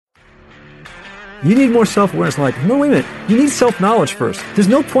You need more self-awareness. I'm like, no, wait a minute. You need self-knowledge first. There's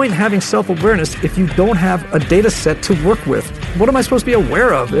no point in having self-awareness if you don't have a data set to work with. What am I supposed to be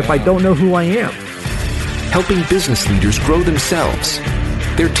aware of if I don't know who I am? Helping business leaders grow themselves,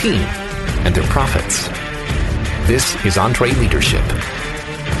 their team, and their profits. This is EntreLeadership.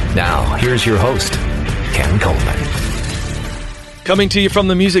 Now, here's your host, Ken Coleman. Coming to you from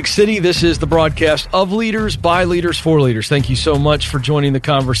the Music City, this is the broadcast of Leaders, by Leaders, for Leaders. Thank you so much for joining the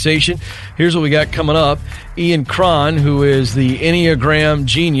conversation. Here's what we got coming up. Ian Cron, who is the Enneagram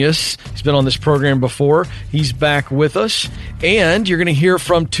genius. He's been on this program before. He's back with us. And you're going to hear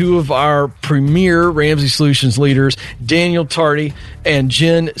from two of our premier Ramsey Solutions leaders, Daniel Tardy and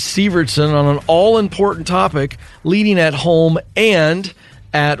Jen Sievertson, on an all-important topic, leading at home and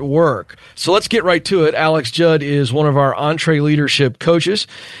at work. So let's get right to it. Alex Judd is one of our EntreLeadership coaches,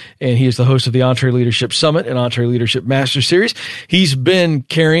 and he is the host of the EntreLeadership Summit and EntreLeadership Master Series. He's been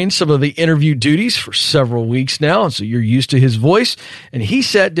carrying some of the interview duties for several weeks now, and so you're used to his voice. And he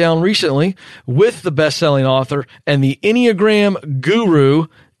sat down recently with the best-selling author and the Enneagram guru,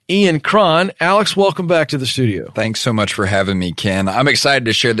 Ian Cron. Alex, welcome back to the studio. Thanks so much for having me, Ken. I'm excited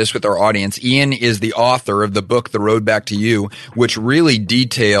to share this with our audience. Ian is the author of the book, The Road Back to You, which really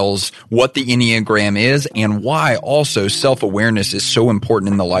details what the Enneagram is and why also self-awareness is so important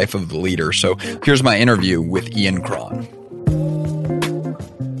in the life of the leader. So here's my interview with Ian Cron.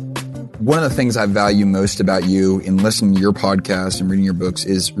 One of the things I value most about you in listening to your podcast and reading your books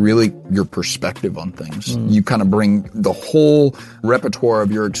is really your perspective on things. You kind of bring the whole repertoire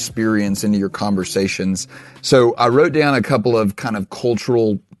of your experience into your conversations. So I wrote down a couple of kind of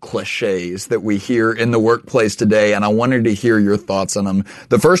cultural cliches that we hear in the workplace today, and I wanted to hear your thoughts on them.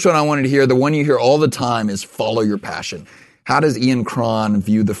 The first one I wanted to hear, the one you hear all the time, is follow your passion. How does Ian Cron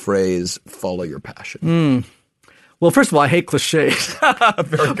view the phrase follow your passion? Well, first of all, I hate cliches.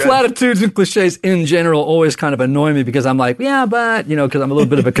 Very good. Platitudes and cliches in general always kind of annoy me because I'm like, yeah, but, because I'm a little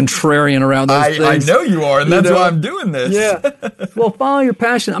bit of a contrarian around those things. I know you are, and that's why I'm doing this. Yeah. Well, follow your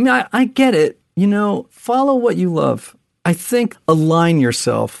passion. I mean, I get it. Follow what you love. I think align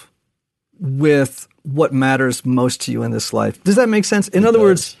yourself with what matters most to you in this life. Does that make sense? In other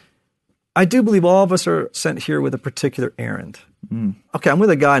words, I do believe all of us are sent here with a particular errand. Okay, I'm with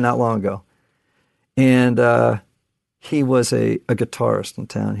a guy not long ago, and he was a guitarist in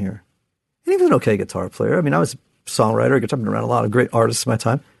town here. And he was an okay guitar player. I mean, I was a songwriter. I've been around a lot of great artists in my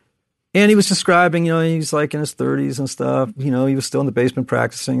time. And he was describing, he's like in his 30s and stuff. He was still in the basement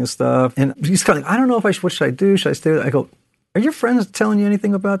practicing and stuff. And he's kind of like, I don't know what should I do? Should I stay with it? I go, are your friends telling you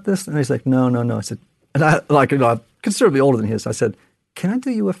anything about this? And he's like, no. I said, and I'm considerably older than he is. I said, can I do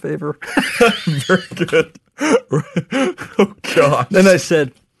you a favor? Very good. Oh, gosh. Then I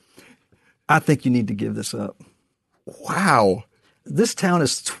said, I think you need to give this up. Wow. This town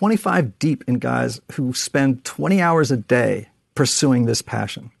is 25 deep in guys who spend 20 hours a day pursuing this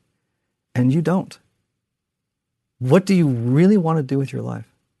passion. And you don't. What do you really want to do with your life?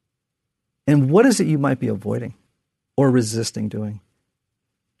 And what is it you might be avoiding or resisting doing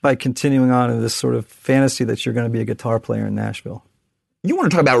by continuing on in this sort of fantasy that you're going to be a guitar player in Nashville? You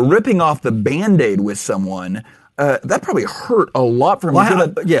want to talk about ripping off the Band-Aid with someone. That probably hurt a lot for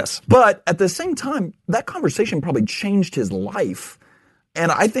him. Yes. But at the same time, that conversation probably changed his life.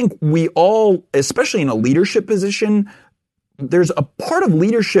 And I think we all, especially in a leadership position, there's a part of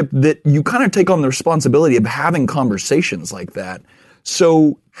leadership that you kind of take on the responsibility of having conversations like that.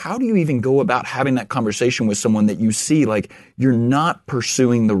 So how do you even go about having that conversation with someone that you see like you're not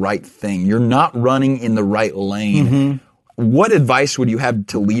pursuing the right thing? You're not running in the right lane. Mm-hmm. What advice would you have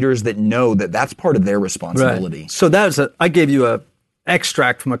to leaders that know that that's part of their responsibility? Right. So I gave you a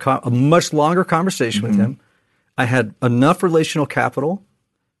extract from a much longer conversation with him. I had enough relational capital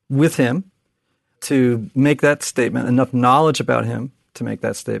with him to make that statement, enough knowledge about him to make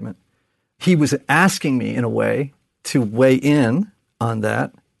that statement. He was asking me in a way to weigh in on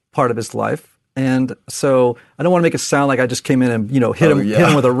that part of his life. And so I don't want to make it sound like I just came in and, hit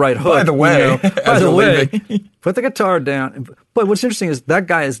him with a right hook. By the way, put the guitar down. But what's interesting is that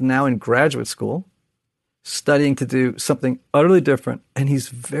guy is now in graduate school studying to do something utterly different. And he's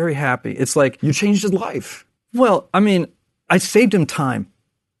very happy. It's like, you changed his life. Well, I mean, I saved him time.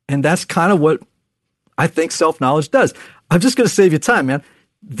 And that's kind of what I think self-knowledge does. I'm just going to save you time, man.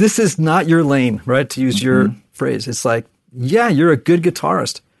 This is not your lane, right? To use your phrase. It's like, yeah, you're a good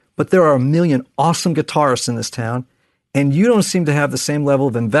guitarist. But there are a million awesome guitarists in this town, and you don't seem to have the same level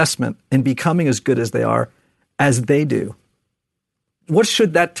of investment in becoming as good as they are as they do. What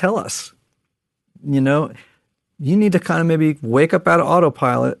should that tell us? You need to kind of maybe wake up out of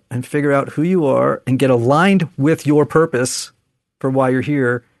autopilot and figure out who you are and get aligned with your purpose for why you're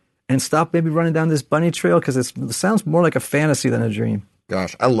here and stop maybe running down this bunny trail because it sounds more like a fantasy than a dream.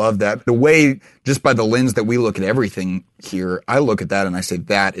 Gosh, I love that. The way, just by the lens that we look at everything here, I look at that and I say,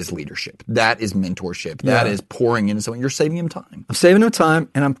 that is leadership. That is mentorship. That is pouring into someone. You're saving them time. I'm saving them time,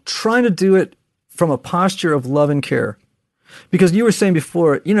 and I'm trying to do it from a posture of love and care. Because you were saying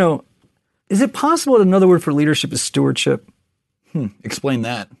before, is it possible that another word for leadership is stewardship? Explain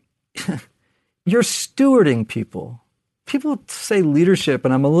that. You're stewarding people. People say leadership,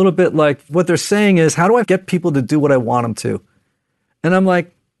 and I'm a little bit like, what they're saying is, how do I get people to do what I want them to? And I'm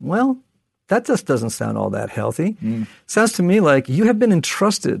like, well, that just doesn't sound all that healthy. Sounds to me like you have been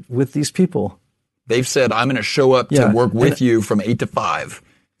entrusted with these people. They've said, I'm going to show up to work with you from 8 to 5.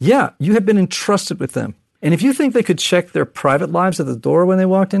 Yeah, you have been entrusted with them. And if you think they could check their private lives at the door when they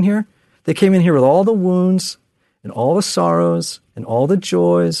walked in here, they came in here with all the wounds and all the sorrows and all the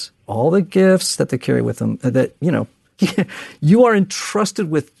joys, all the gifts that they carry with them. That, you are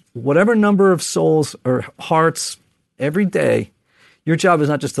entrusted with whatever number of souls or hearts every day. Your job is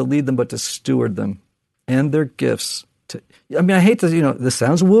not just to lead them, but to steward them and their gifts. I hate to, this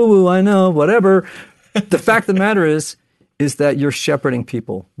sounds woo-woo, I know, whatever. The fact of the matter is that you're shepherding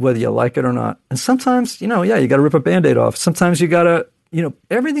people, whether you like it or not. And sometimes, you got to rip a Band-Aid off. Sometimes you got to,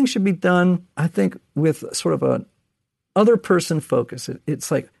 everything should be done, I think, with sort of an other person focus. It's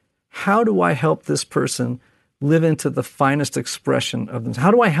like, how do I help this person live into the finest expression of them?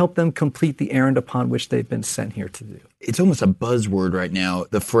 How do I help them complete the errand upon which they've been sent here to do? It's almost a buzzword right now,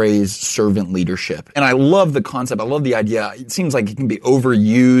 the phrase servant leadership. And I love the concept. I love the idea. It seems like it can be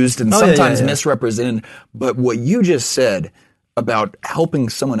overused and sometimes misrepresented. But what you just said about helping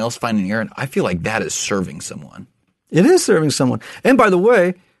someone else find an errand, I feel like that is serving someone. It is serving someone. And by the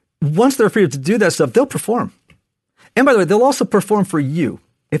way, once they're free to do that stuff, they'll perform. And by the way, they'll also perform for you.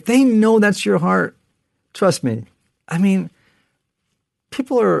 If they know that's your heart, trust me.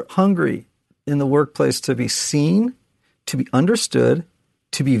 People are hungry in the workplace to be seen, to be understood,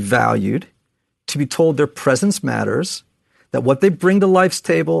 to be valued, to be told their presence matters, that what they bring to life's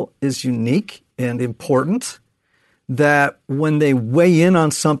table is unique and important, that when they weigh in on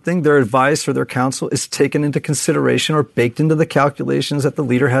something, their advice or their counsel is taken into consideration or baked into the calculations that the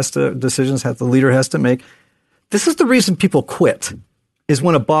leader has to make. This is the reason people quit, is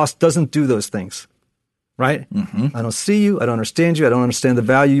when a boss doesn't do those things. Right? I don't see you. I don't understand you. I don't understand the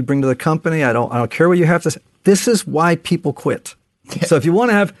value you bring to the company. I don't care what you have to say. This is why people quit. So if you want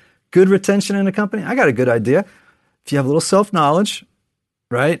to have good retention in a company, I got a good idea. If you have a little self-knowledge,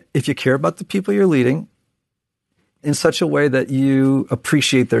 right? If you care about the people you're leading in such a way that you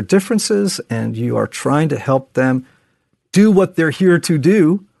appreciate their differences and you are trying to help them do what they're here to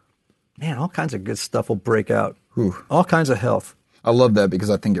do, man, all kinds of good stuff will break out. All kinds of health. I love that because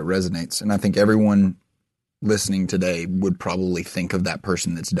I think it resonates. And I think everyone listening today would probably think of that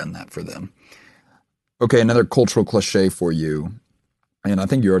person that's done that for them. Okay, another cultural cliche for you, and I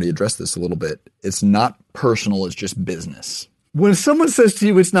think you already addressed this a little bit. It's not personal, it's just business. When someone says to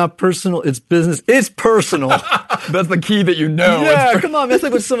you it's not personal, it's business, it's personal. That's the key that you know. Yeah, come on. That's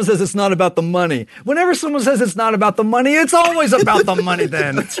like when someone says it's not about the money. Whenever someone says it's not about the money, it's always about the money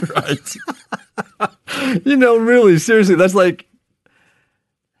then. That's right. Really, seriously, that's like,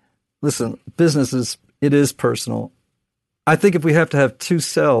 listen, business is personal. I think if we have to have two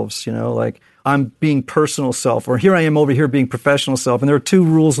selves, like I'm being personal self, or here I am over here being professional self, and there are two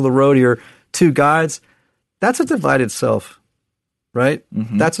rules of the road here, two guides, that's a divided self, right?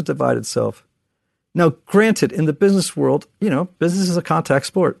 That's a divided self. Now, granted, in the business world, business is a contact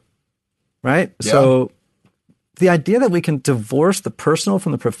sport, right? Yeah. So the idea that we can divorce the personal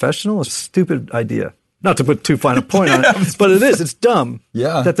from the professional is a stupid idea. Not to put too fine a point on it, but it is. It's dumb.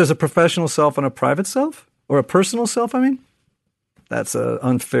 Yeah. That there's a professional self and a private self, or a personal self, That's an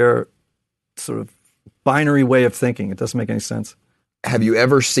unfair sort of binary way of thinking. It doesn't make any sense. Have you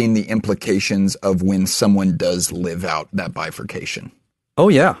ever seen the implications of when someone does live out that bifurcation? Oh,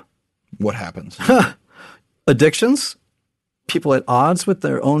 yeah. What happens? Addictions, people at odds with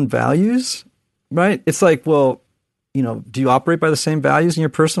their own values, right? It's like, well, do you operate by the same values in your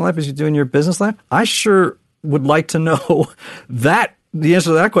personal life as you do in your business life? I sure would like to know the answer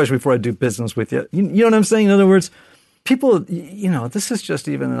to that question before I do business with you. You know what I'm saying? In other words, people, this is just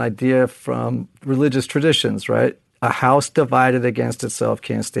even an idea from religious traditions, right? A house divided against itself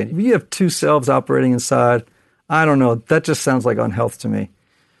can't stand. If you have two selves operating inside, I don't know. That just sounds like unhealth to me.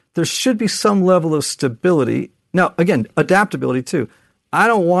 There should be some level of stability. Now, again, adaptability too. I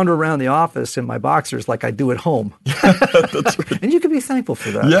don't wander around the office in my boxers like I do at home. That's right. And you can be thankful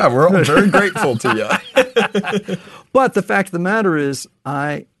for that. Yeah, we're all very grateful to you. But the fact of the matter is,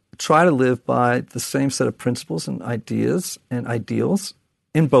 I try to live by the same set of principles and ideas and ideals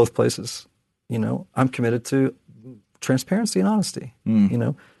in both places. I'm committed to transparency and honesty.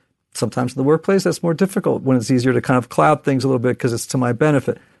 Sometimes in the workplace, that's more difficult when it's easier to kind of cloud things a little bit because it's to my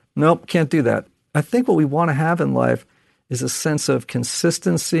benefit. Nope, can't do that. I think what we want to have in life is a sense of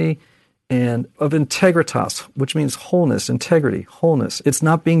consistency and of integritas, which means wholeness, integrity, wholeness. It's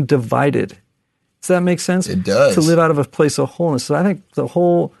not being divided. Does that make sense? It does. To live out of a place of wholeness. So I think the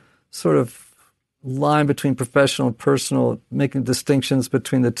whole sort of line between professional and personal, making distinctions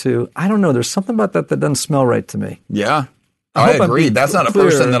between the two, I don't know. There's something about that doesn't smell right to me. Yeah. I agree. That's not a clear.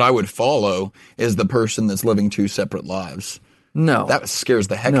 person that I would follow, is the person that's living two separate lives. No. That scares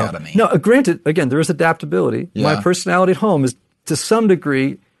the heck out of me. No, granted, again, there is adaptability. Yeah. My personality at home is, to some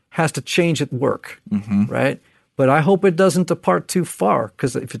degree, has to change at work, right? But I hope it doesn't depart too far,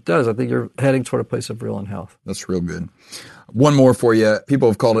 because if it does, I think you're heading toward a place of real unhealth. That's real good. One more for you. People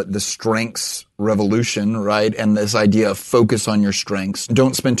have called it the strengths revolution, right? And this idea of focus on your strengths.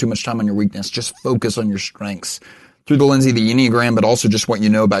 Don't spend too much time on your weakness. Just focus on your strengths. Through the lens of the Enneagram, but also just what you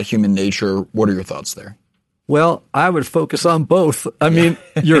know about human nature. What are your thoughts there? Well, I would focus on both. I mean,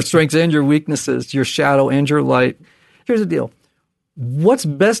 your strengths and your weaknesses, your shadow and your light. Here's the deal. What's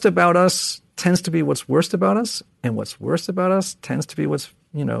best about us tends to be what's worst about us, and what's worst about us tends to be what's,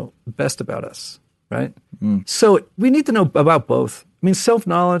 best about us, right? So we need to know about both. I mean,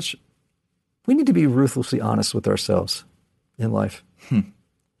 self-knowledge, we need to be ruthlessly honest with ourselves in life.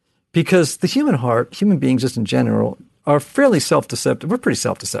 Because the human heart, human beings just in general, are fairly self-deceptive. We're pretty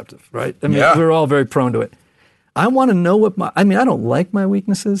self-deceptive, right? I mean, we're all very prone to it. I want to know I don't like my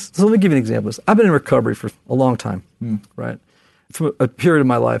weaknesses. So let me give you an example. I've been in recovery for a long time, right? For a period of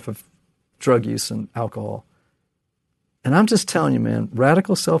my life of drug use and alcohol. And I'm just telling you, man,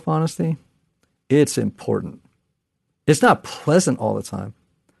 radical self-honesty, it's important. It's not pleasant all the time,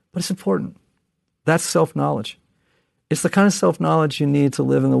 but it's important. That's self-knowledge. It's the kind of self-knowledge you need to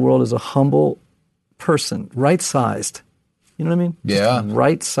live in the world as a humble person, right-sized. You know what I mean? Yeah. Just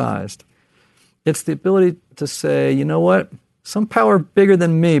right-sized. It's the ability to say, you know what? Some power bigger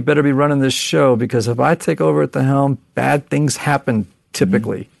than me better be running this show, because if I take over at the helm, bad things happen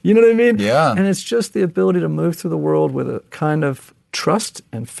typically. You know what I mean? Yeah. And it's just the ability to move through the world with a kind of trust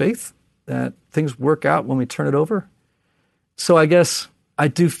and faith that things work out when we turn it over. So I guess I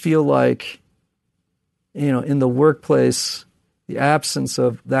do feel like, in the workplace, the absence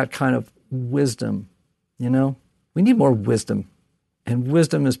of that kind of wisdom, we need more wisdom. And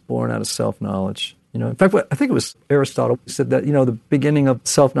wisdom is born out of self-knowledge. In fact, I think it was Aristotle who said that, the beginning of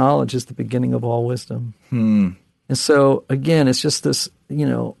self-knowledge is the beginning of all wisdom. And so, again, it's just this,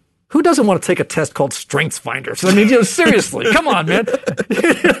 who doesn't want to take a test called Strengths Finders? I mean, seriously, come on, man.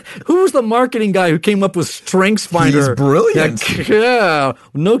 Who was the marketing guy who came up with Strengths Finder? He's brilliant. Yeah,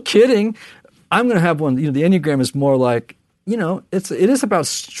 no kidding. I'm going to have one. The Enneagram is more like, it is about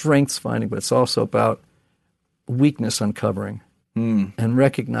strengths finding, but it's also about weakness uncovering and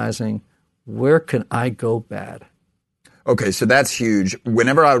recognizing, where can I go bad? Okay, so that's huge.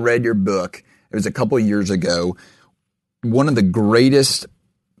 Whenever I read your book, it was a couple of years ago, one of the greatest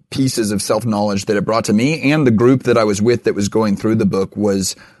pieces of self-knowledge that it brought to me and the group that I was with that was going through the book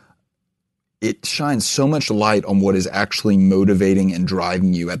was it shines so much light on what is actually motivating and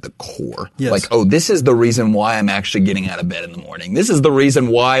driving you at the core. Yes. Like, this is the reason why I'm actually getting out of bed in the morning. This is the reason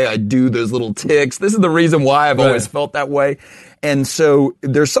why I do those little ticks. This is the reason why I've always felt that way. And so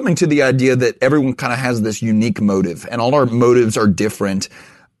there's something to the idea that everyone kind of has this unique motive, and all our motives are different.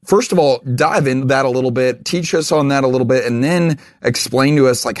 First of all, dive into that a little bit, teach us on that a little bit, and then explain to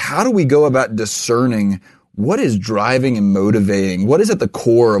us, how do we go about discerning what is driving and motivating? What is at the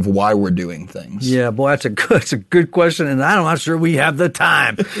core of why we're doing things? Yeah, boy, that's a good question, and I'm not sure we have the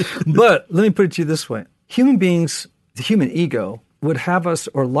time. But let me put it to you this way. Human beings, the human ego, would have us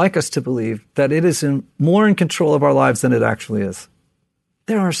or like us to believe that it is more in control of our lives than it actually is.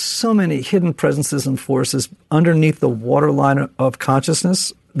 There are so many hidden presences and forces underneath the waterline of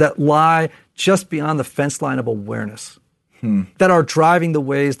consciousness that lie just beyond the fence line of awareness, that are driving the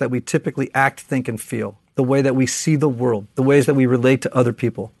ways that we typically act, think, and feel, the way that we see the world, the ways that we relate to other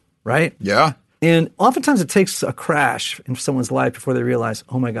people, right? Yeah. And oftentimes it takes a crash in someone's life before they realize,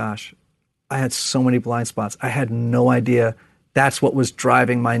 oh my gosh, I had so many blind spots. I had no idea that's what was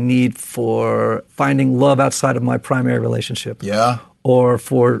driving my need for finding love outside of my primary relationship. Yeah. Or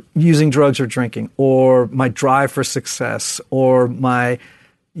for using drugs or drinking, or my drive for success, or my,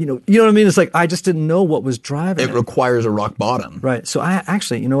 you know what I mean? It's like I just didn't know what was driving it. It requires a rock bottom. Right. So I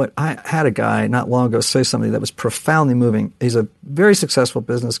actually, I had a guy not long ago say something that was profoundly moving. He's a very successful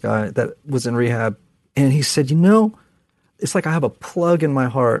business guy that was in rehab. And he said, it's like I have a plug in my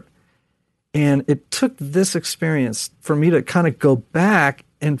heart. And it took this experience for me to kind of go back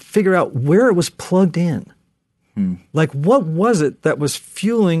and figure out where it was plugged in. Like, what was it that was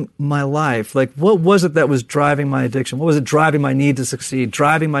fueling my life? Like, what was it that was driving my addiction? What was it driving my need to succeed,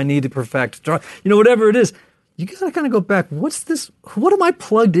 driving my need to perfect? Whatever it is, you got to kind of go back. What's this? What am I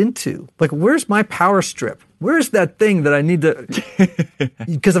plugged into? Like, where's my power strip? Where's that thing that I need to?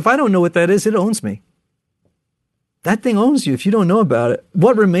 Because if I don't know what that is, it owns me. That thing owns you if you don't know about it.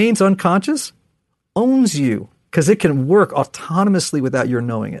 What remains unconscious owns you because it can work autonomously without your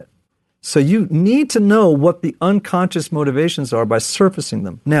knowing it. So you need to know what the unconscious motivations are by surfacing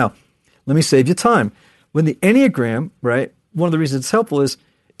them. Now, let me save you time. When the Enneagram, right, one of the reasons it's helpful is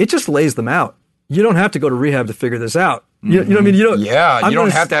it just lays them out. You don't have to go to rehab to figure this out. You know what I mean? You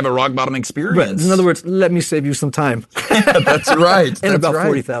don't have to have a rock bottom experience. Right. In other words, let me save you some time. That's right. And about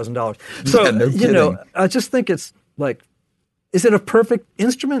 $40,000. So, no I just think it's like, is it a perfect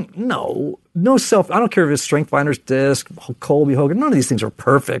instrument? No. I don't care if it's Strength Finders disc, Colby Hogan. None of these things are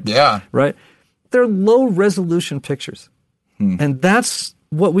perfect. Yeah. Right? They're low resolution pictures. And that's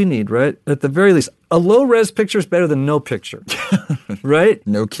what we need, right? At the very least. A low res picture is better than no picture. Right?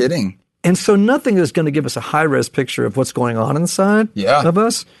 No kidding. And so nothing is going to give us a high res picture of what's going on inside of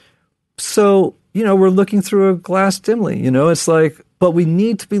us. So, we're looking through a glass dimly. It's like, but we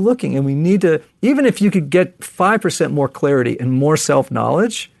need to be looking, and we need to, even if you could get 5% more clarity and more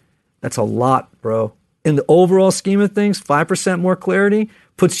self-knowledge, that's a lot, bro. In the overall scheme of things, 5% more clarity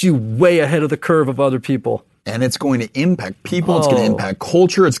puts you way ahead of the curve of other people. And it's going to impact people. It's going to impact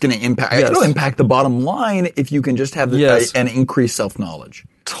culture. It's going to impact, it'll impact the bottom line if you can just have an increased self-knowledge.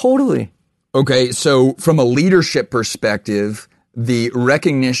 Totally. Okay, so from a leadership perspective, the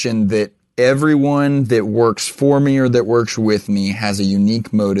recognition that everyone that works for me or that works with me has a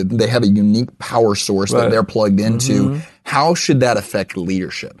unique motive. They have a unique power source that they're plugged into. How should that affect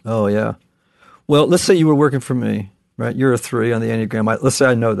leadership? Oh, yeah. Well, let's say you were working for me, right? You're a 3 on the Enneagram. Let's say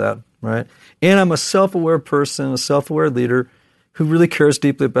I know that, right? And I'm a self-aware person, a self-aware leader who really cares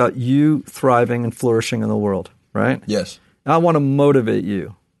deeply about you thriving and flourishing in the world, right? Yes. I want to motivate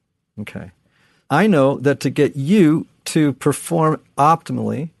you. Okay. I know that to get you to perform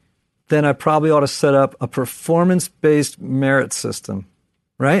optimally, then I probably ought to set up a performance-based merit system,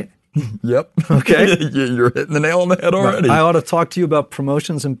 right? Yep. Okay. You're hitting the nail on the head already. I ought to talk to you about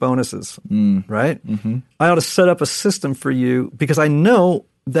promotions and bonuses, right? I ought to set up a system for you because I know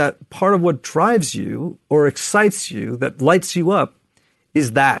that part of what drives you or excites you, that lights you up,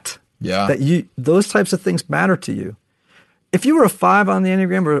 is that. Yeah. That those types of things matter to you. If you were a 5 on the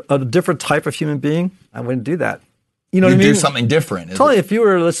Enneagram or a different type of human being, I wouldn't do that. You know what I mean? Do something different. Totally. If you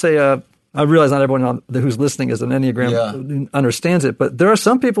were, let's say, I realize not everyone who's listening is an Enneagram understands it, but there are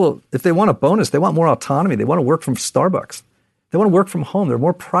some people, if they want a bonus, they want more autonomy. They want to work from Starbucks. They want to work from home. They're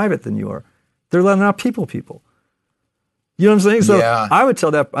more private than you are. They're not people. You know what I'm saying? So I would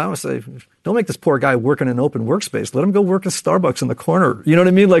say, don't make this poor guy work in an open workspace. Let him go work at Starbucks in the corner. You know what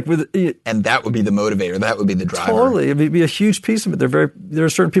I mean? And that would be the motivator. That would be the driver. Totally. It would be a huge piece of it. There are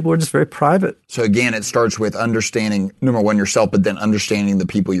certain people who are just very private. So again, it starts with understanding, number one, yourself, but then understanding the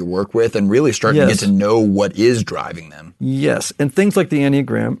people you work with and really starting to get to know what is driving them. Yes. And things like the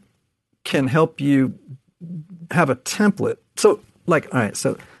Enneagram can help you have a template. So all right,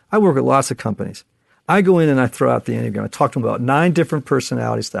 so I work with lots of companies. I go in and I throw out the Enneagram. I talk to them about 9 different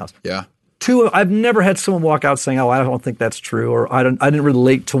personality styles. Yeah. 2, I've never had someone walk out saying, "Oh, I don't think that's true," or I didn't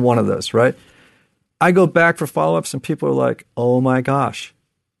relate to one of those, right? I go back for follow-ups and people are like, "Oh my gosh.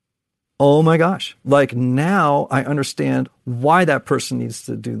 Like now I understand why that person needs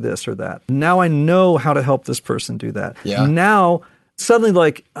to do this or that. Now I know how to help this person do that." Yeah. Now suddenly,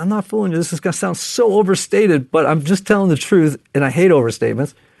 like, I'm not fooling you. This is going to sound so overstated, but I'm just telling the truth, and I hate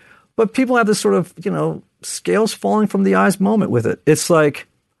overstatements. But people have this sort of, scales falling from the eyes moment with it. It's like,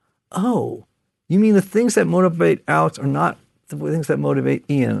 oh, you mean the things that motivate Alex are not the things that motivate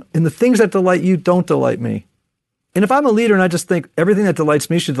Ian. And the things that delight you don't delight me. And if I'm a leader and I just think everything that delights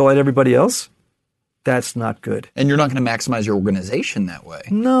me should delight everybody else, that's not good. And you're not going to maximize your organization that way.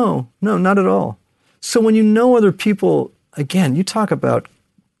 No, not at all. So when you know other people, again, you talk about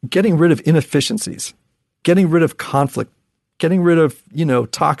getting rid of inefficiencies, getting rid of conflict, getting rid of,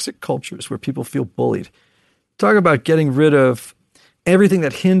 toxic cultures where people feel bullied. Talk about getting rid of everything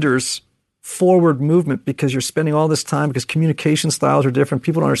that hinders forward movement because you're spending all this time because communication styles are different.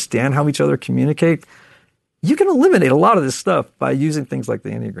 People don't understand how each other communicate. You can eliminate a lot of this stuff by using things like the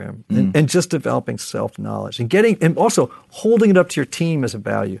Enneagram and just developing self-knowledge and also holding it up to your team as a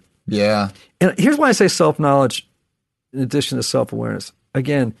value. Yeah. And here's why I say self-knowledge in addition to self-awareness.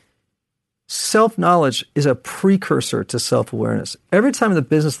 Again, self-knowledge is a precursor to self-awareness. Every time in the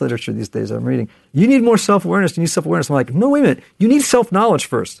business literature these days I'm reading, you need more self-awareness, you need self-awareness. I'm like, no, wait a minute. You need self-knowledge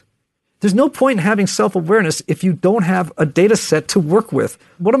first. There's no point in having self-awareness if you don't have a data set to work with.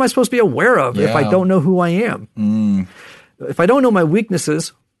 What am I supposed to be aware of if I don't know who I am? If I don't know my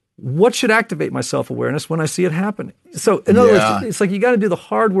weaknesses, what should activate my self-awareness when I see it happen? So in other words, it's like you got to do the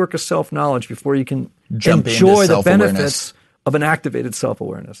hard work of self-knowledge before you can enjoy the benefits of an activated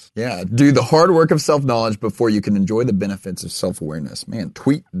self-awareness. Yeah, do the hard work of self-knowledge before you can enjoy the benefits of self-awareness. Man,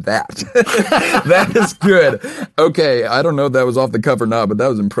 tweet that. That is good. Okay, I don't know if that was off the cuff or not, but that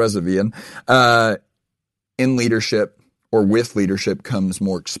was impressive, Ian. In leadership, or with leadership, comes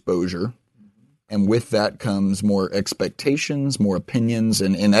more exposure. And with that comes more expectations, more opinions,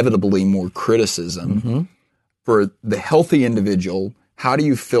 and inevitably more criticism. For the healthy individual, how do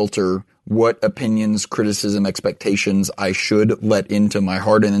you filter what opinions, criticism, expectations I should let into my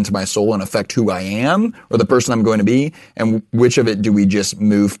heart and into my soul and affect who I am or the person I'm going to be? And which of it do we just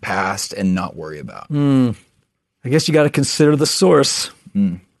move past and not worry about? I guess you got to consider the source.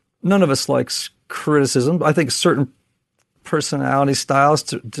 None of us likes criticism. I think certain personality styles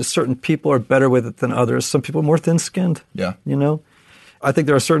to certain people are better with it than others. Some people are more thin-skinned. Yeah. You know? I think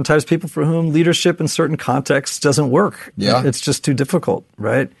there are certain types of people for whom leadership in certain contexts doesn't work. Yeah. It's just too difficult,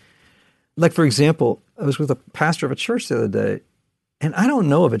 right? Like, for example, I was with a pastor of a church the other day, and I don't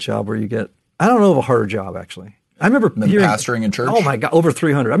know of a job where I don't know of a harder job, actually. I remember hearing pastoring in church? Oh my God, over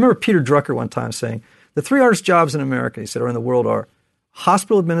 300. I remember Peter Drucker one time saying, the three hardest jobs in America, he said, or in the world are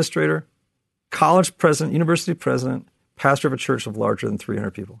hospital administrator, college president, university president, pastor of a church of larger than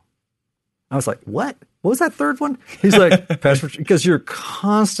 300 people. I was like, what? What was that third one? He's like, pastor, because you're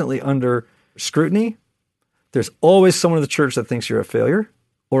constantly under scrutiny. There's always someone in the church that thinks you're a failure,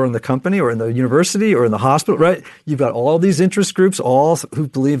 or in the company, or in the university, or in the hospital, right? You've got all these interest groups, all who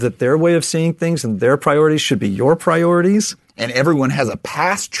believe that their way of seeing things and their priorities should be your priorities. And everyone has a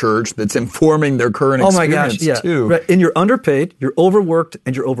past church that's informing their current experience too. Right. And you're underpaid, you're overworked,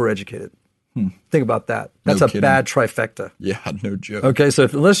 and you're overeducated. Think about that. That's a bad trifecta. Yeah, no joke. Okay, so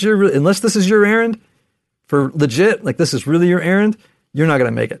unless this is your errand, for legit, like this is really your errand, you're not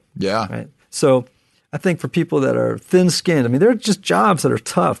going to make it. Yeah. Right. So I think for people that are thin-skinned, I mean, they're just jobs that are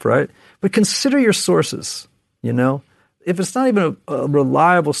tough, right? But consider your sources, you know? If it's not even a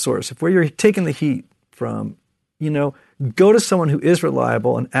reliable source, if where you're taking the heat from, you know, go to someone who is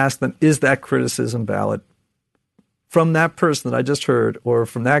reliable and ask them, is that criticism valid? From that person that I just heard, or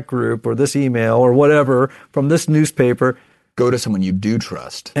from that group, or this email, or whatever, from this newspaper. Go to someone you do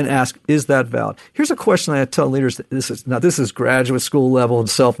trust. And ask, is that valid? Here's a question I tell leaders. This is graduate school level and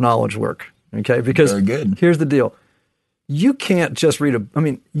self-knowledge work. Okay? Because very good. Here's the deal. You can't just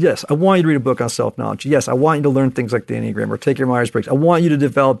yes, I want you to read a book on self-knowledge. Yes, I want you to learn things like the Enneagram or take your Myers-Briggs. I want you to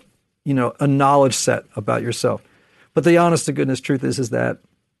develop, you know, a knowledge set about yourself. But the honest to goodness truth is that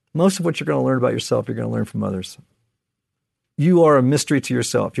most of what you're going to learn about yourself, you're going to learn from others. You are a mystery to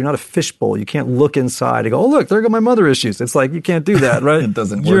yourself. You're not a fishbowl. You can't look inside and go, oh, look, there go my mother issues. It's like, you can't do that, right? It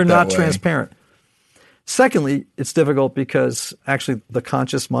doesn't work You're that not way. transparent. Secondly, it's difficult because actually the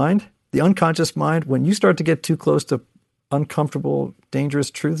conscious mind, the unconscious mind, when you start to get too close to uncomfortable, dangerous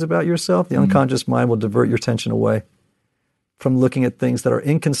truths about yourself, the unconscious mind will divert your attention away from looking at things that are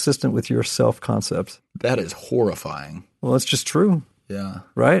inconsistent with your self-concepts. That is horrifying. Well, it's just true. Yeah.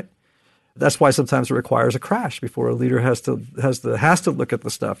 Right? That's why sometimes it requires a crash before a leader has to look at the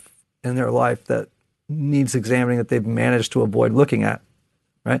stuff in their life that needs examining that they've managed to avoid looking at,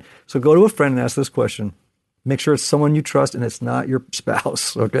 right? So go to a friend and ask this question. Make sure it's someone you trust and it's not your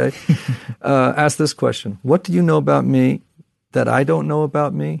spouse, okay? Ask this question. What do you know about me that I don't know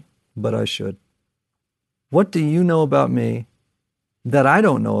about me, but I should? What do you know about me that I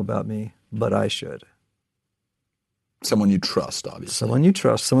don't know about me, but I should? Someone you trust, obviously. Someone you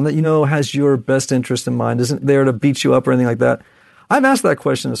trust, someone that you know has your best interest in mind, isn't there to beat you up or anything like that. I've asked that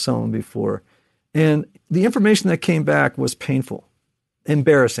question to someone before, and the information that came back was painful,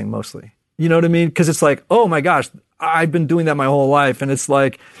 embarrassing mostly. You know what I mean? Because it's like, oh my gosh, I've been doing that my whole life, and it's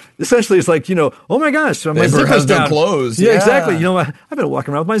like, essentially, it's like, you know, oh my gosh, my zipper's down. Closed. Yeah, exactly. You know, I've been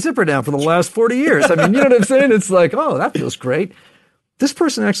walking around with my zipper down for the last 40 years. I mean, you know what I'm saying? It's like, oh, that feels great. This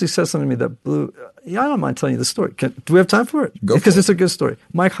person actually said something to me that blew. Yeah, I don't mind telling you the story. Do we have time for it? Because it's a good story.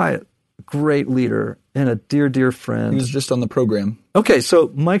 Mike Hyatt, great leader and a dear, dear friend. He was just on the program. Okay,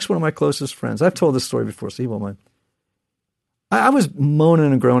 so Mike's one of my closest friends. I've told this story before, so he won't mind. I was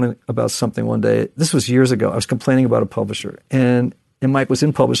moaning and groaning about something one day. This was years ago. I was complaining about a publisher, and Mike was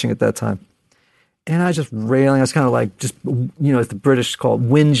in publishing at that time. And I was just railing. I was kind of like, just, you know, as the British call it,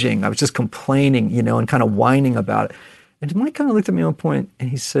 whinging. I was just complaining, you know, and kind of whining about it. And Mike kind of looked at me at one point, and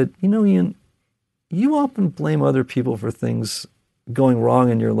he said, you know, Ian, you often blame other people for things going wrong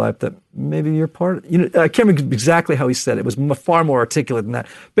in your life that maybe you're part of. I can't remember exactly how he said it. It was far more articulate than that.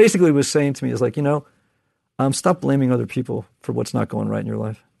 Basically, what he was saying to me is like, stop blaming other people for what's not going right in your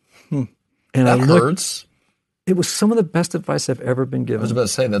life. And That hurts. It was some of the best advice I've ever been given. I was about to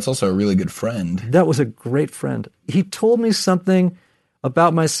say, that's also a really good friend. That was a great friend. He told me something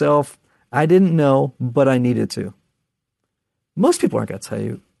about myself I didn't know, but I needed to. Most people aren't going to tell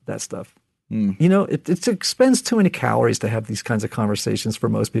you that stuff. It expends too many calories to have these kinds of conversations for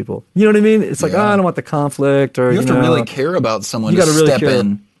most people. You know what I mean? It's like, I don't want the conflict. Or you have to really care about someone to really step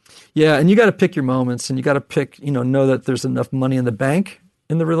in. Yeah, and you got to pick your moments, and you got to pick, know that there's enough money in the bank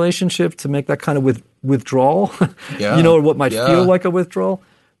in the relationship to make that kind of withdrawal, or what might feel like a withdrawal.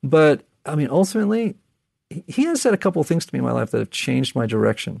 But, ultimately, he has said a couple of things to me in my life that have changed my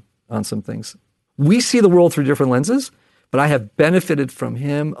direction on some things. We see the world through different lenses, but I have benefited from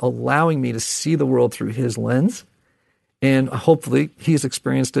him allowing me to see the world through his lens. And hopefully he's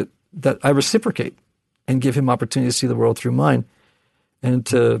experienced it, that I reciprocate and give him opportunity to see the world through mine and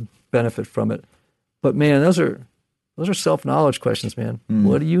to benefit from it. But man, those are self-knowledge questions, man.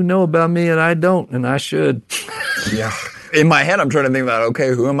 What do you know about me and I don't, and I should? Yeah. In my head, I'm trying to think about,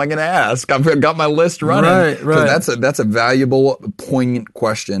 okay, who am I going to ask? I've got my list running. Right. That's a valuable, poignant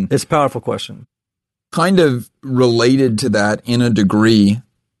question. It's a powerful question. Kind of related to that in a degree,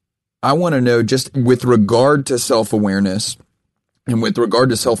 I want to know, just with regard to self-awareness and with regard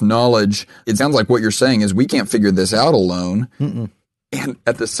to self-knowledge, it sounds like what you're saying is we can't figure this out alone. And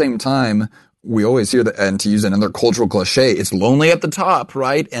at the same time, we always hear that, and to use another cultural cliche, it's lonely at the top,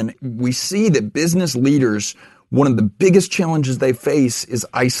 right? And we see that business leaders, one of the biggest challenges they face is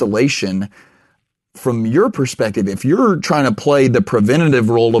isolation. From your perspective, if you're trying to play the preventative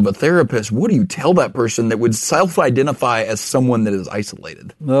role of a therapist, what do you tell that person that would self-identify as someone that is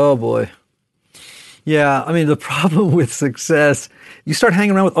isolated? Oh, boy. Yeah, the problem with success, you start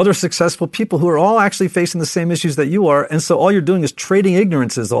hanging around with other successful people who are all actually facing the same issues that you are, and so all you're doing is trading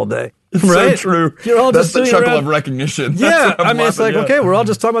ignorances all day. Right? So true. You're all That's just the sitting chuckle around. of recognition. Yeah, it's like, okay, we're all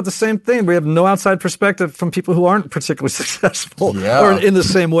just talking about the same thing. We have no outside perspective from people who aren't particularly successful or in the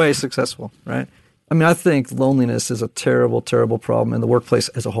same way successful, right? I think loneliness is a terrible, terrible problem in the workplace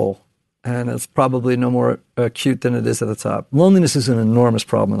as a whole. And it's probably no more acute than it is at the top. Loneliness is an enormous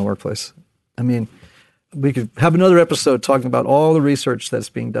problem in the workplace. We could have another episode talking about all the research that's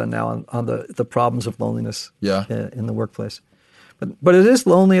being done now on the problems of loneliness in the workplace. But it is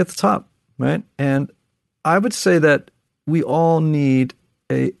lonely at the top, right? And I would say that we all need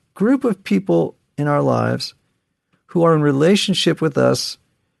a group of people in our lives who are in relationship with us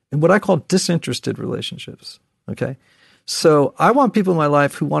in what I call disinterested relationships, okay? So I want people in my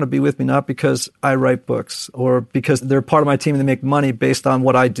life who want to be with me not because I write books or because they're part of my team and they make money based on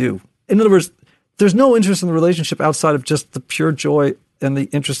what I do. In other words, there's no interest in the relationship outside of just the pure joy and the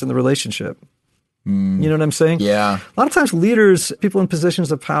interest in the relationship. You know what I'm saying? Yeah. A lot of times leaders, people in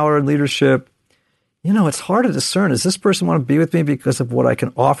positions of power and leadership, it's hard to discern. Does this person want to be with me because of what I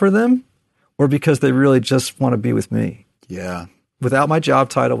can offer them or because they really just want to be with me? Yeah. Without my job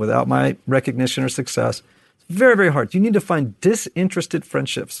title, without my recognition or success. It's very, very hard. You need to find disinterested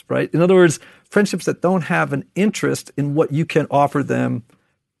friendships, right? In other words, friendships that don't have an interest in what you can offer them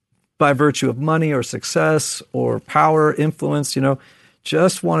by virtue of money or success or power, influence,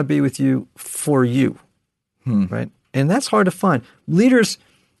 just want to be with you for you, right? And that's hard to find. Leaders,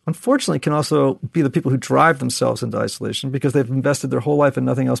 unfortunately, can also be the people who drive themselves into isolation because they've invested their whole life in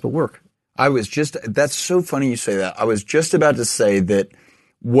nothing else but work. That's so funny you say that. I was just about to say that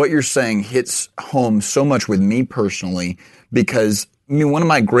what you're saying hits home so much with me personally because one of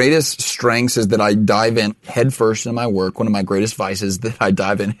my greatest strengths is that I dive in head first in my work. One of my greatest vices is that I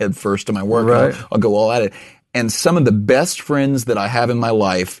dive in head first in my work. Right. I'll go all at it. And some of the best friends that I have in my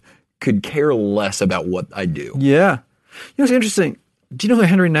life could care less about what I do. Yeah. It's interesting. Do you know who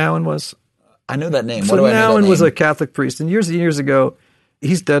Henry Nouwen was? I know that name. So What do I know that Nouwen name? was a Catholic priest, and years ago,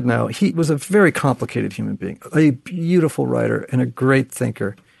 he's dead now. He was a very complicated human being, a beautiful writer and a great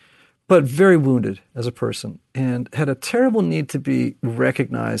thinker, but very wounded as a person and had a terrible need to be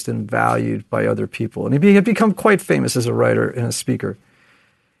recognized and valued by other people. And he had become quite famous as a writer and a speaker.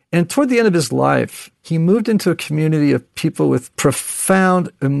 And toward the end of his life, he moved into a community of people with profound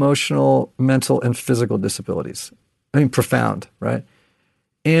emotional, mental, and physical disabilities. Profound, right?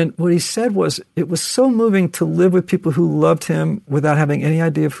 And what he said was, it was so moving to live with people who loved him without having any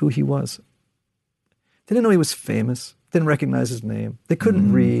idea of who he was. They didn't know he was famous, didn't recognize his name. They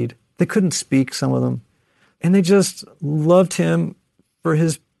couldn't read. They couldn't speak, some of them. And they just loved him for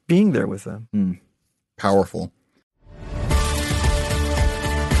his being there with them. Powerful.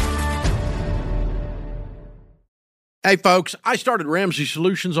 Hey, folks, I started Ramsey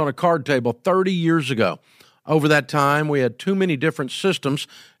Solutions on a card table 30 years ago. Over that time, we had too many different systems,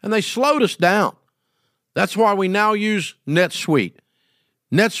 and they slowed us down. That's why we now use NetSuite.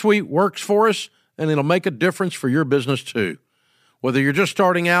 NetSuite works for us, and it'll make a difference for your business, too. Whether you're just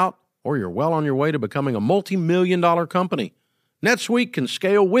starting out or you're well on your way to becoming a multi-million-dollar company, NetSuite can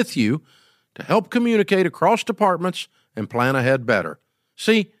scale with you to help communicate across departments and plan ahead better.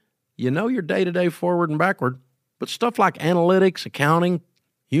 See, you know your day-to-day forward and backward, but stuff like analytics, accounting,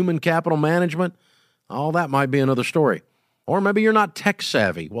 human capital management, all that might be another story. Or maybe you're not tech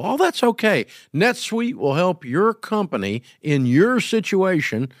savvy. Well, all that's okay. NetSuite will help your company in your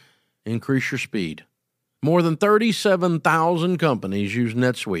situation increase your speed. More than 37,000 companies use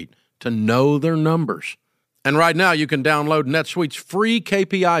NetSuite to know their numbers. And right now, you can download NetSuite's free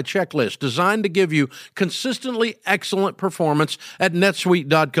KPI checklist designed to give you consistently excellent performance at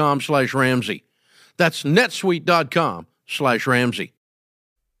netsuite.com/Ramsey. That's netsuite.com/Ramsey.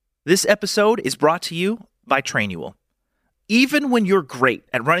 This episode is brought to you by Trainual. Even when you're great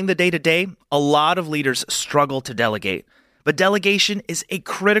at running the day-to-day, a lot of leaders struggle to delegate. But delegation is a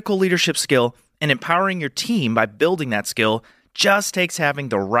critical leadership skill, and empowering your team by building that skill just takes having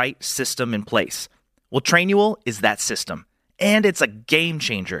the right system in place. Well, Trainual is that system, and it's a game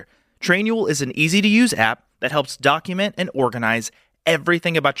changer. Trainual is an easy-to-use app that helps document and organize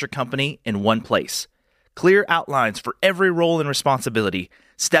everything about your company in one place. Clear outlines for every role and responsibility,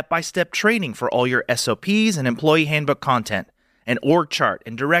 step-by-step training for all your SOPs and employee handbook content, an org chart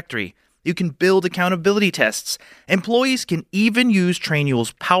and directory. You can build accountability tests. Employees can even use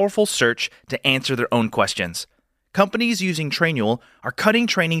Trainual's powerful search to answer their own questions. Companies using Trainual are cutting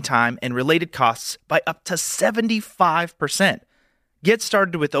training time and related costs by up to 75%. Get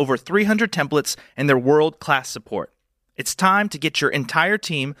started with over 300 templates and their world-class support. It's time to get your entire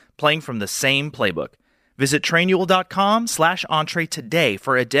team playing from the same playbook. Visit Trainual.com/Entree today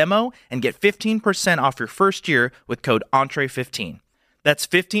for a demo and get 15% off your first year with code Entree15. That's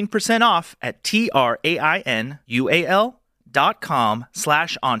 15% off at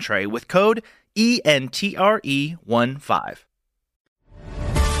TRAINUAL.com/Entree with code ENTRE15.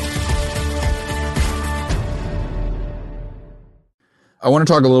 I want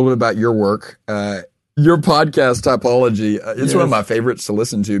to talk a little bit about your work. Your podcast, Typology, it's one of my favorites to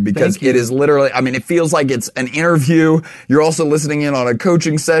listen to because it is literally, I mean, it feels like it's an interview. You're also listening in on a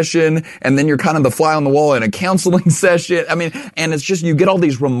coaching session, and then you're kind of the fly on the wall in a counseling session. I mean, and it's just, you get all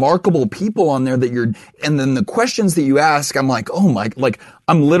these remarkable people on there and then the questions that you ask, I'm like, oh my, like,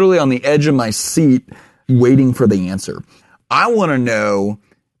 I'm literally on the edge of my seat waiting for the answer. I want to know,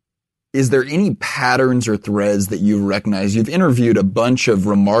 is there any patterns or threads that you recognize? You've interviewed a bunch of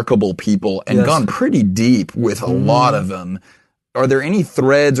remarkable people and gone pretty deep with a lot of them. Are there any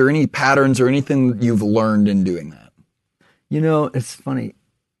threads or any patterns or anything you've learned in doing that? You know, it's funny.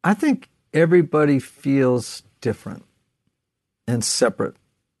 I think everybody feels different and separate.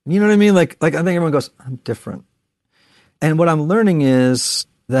 You know what I mean? Like I think everyone goes, I'm different. And what I'm learning is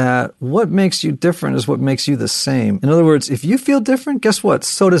that what makes you different is what makes you the same. In other words, if you feel different, guess what?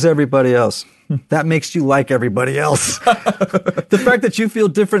 So does everybody else. That makes you like everybody else. The fact that you feel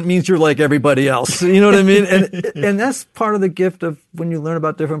different means you're like everybody else. You know what I mean? And that's part of the gift of when you learn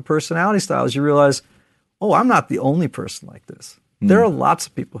about different personality styles. You realize, oh, I'm not the only person like this. There are lots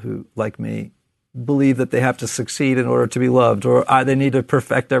of people who, like me, believe that they have to succeed in order to be loved, or they need to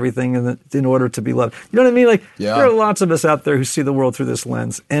perfect everything in order to be loved. You know what I mean? There are lots of us out there who see the world through this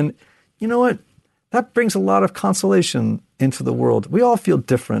lens. And you know what? That brings a lot of consolation into the world. We all feel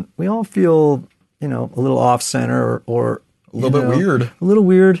different. We all feel, a little off center or a little bit weird. A little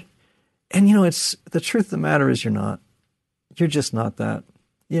weird. And it's the truth of the matter is you're not. You're just not that.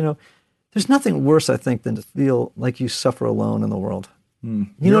 There's nothing worse, I think, than to feel like you suffer alone in the world. You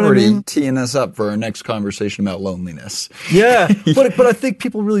know what I mean? Teeing us up for our next conversation about loneliness. Yeah, but I think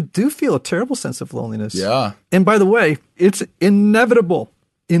people really do feel a terrible sense of loneliness. Yeah. And by the way, it's inevitable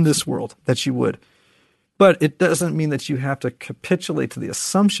in this world that you would. But it doesn't mean that you have to capitulate to the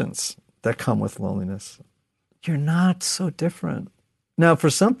assumptions that come with loneliness. You're not so different. Now,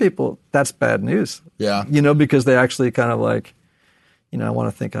 for some people, that's bad news. Yeah. Because they actually kind of like, I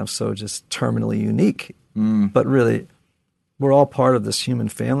want to think I'm so just terminally unique. But really, we're all part of this human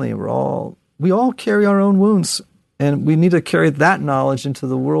family. We all carry our own wounds, and we need to carry that knowledge into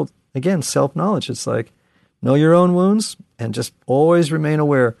the world. Again, self-knowledge. It's like, know your own wounds and just always remain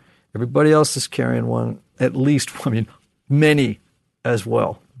aware. Everybody else is carrying one, at least, many as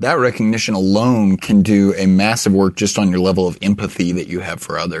well. That recognition alone can do a massive work just on your level of empathy that you have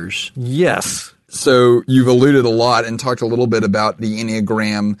for others. Yes. So you've alluded a lot and talked a little bit about the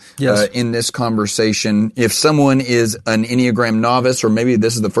Enneagram in this conversation. If someone is an Enneagram novice, or maybe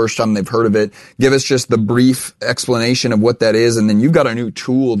this is the first time they've heard of it, give us just the brief explanation of what that is, and then you've got a new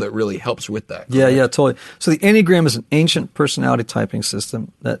tool that really helps with that. Yeah, totally. So the Enneagram is an ancient personality typing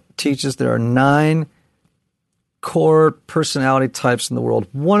system that teaches there are 9 core personality types in the world,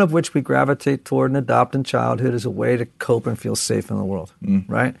 one of which we gravitate toward and adopt in childhood as a way to cope and feel safe in the world,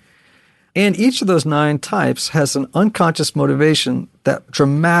 right? And each of those 9 types has an unconscious motivation that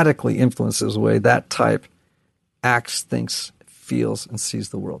dramatically influences the way that type acts, thinks, feels, and sees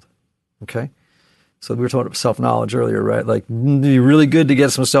the world. Okay? So we were talking about self-knowledge earlier, right? Like, it'd be really good to get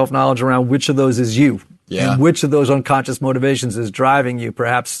some self-knowledge around which of those is you. Yeah. And which of those unconscious motivations is driving you.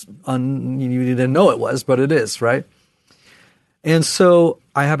 Perhaps you didn't know it was, but it is, right? And so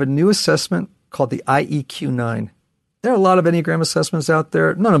I have a new assessment called the IEQ-9. There are a lot of Enneagram assessments out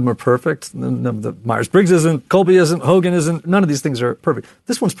there. None of them are perfect. None of the Myers-Briggs isn't, Colby isn't, Hogan isn't. None of these things are perfect.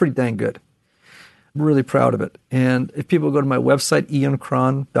 This one's pretty dang good. I'm really proud of it. And if people go to my website,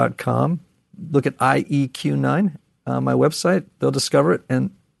 iancron.com, look at IEQ-9 on my website, they'll discover it.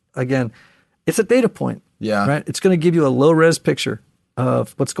 And again, it's a data point. Yeah. Right? It's going to give you a low-res picture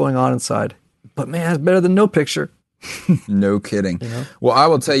of what's going on inside. But man, it's better than no picture. No kidding. Well, I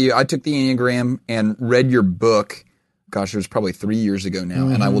will tell you, I took the Enneagram and read your book. Gosh, it was probably 3 years ago now.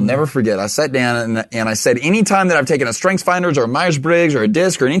 And I will never forget. I sat down and I said, anytime that I've taken a StrengthsFinders or a Myers-Briggs or a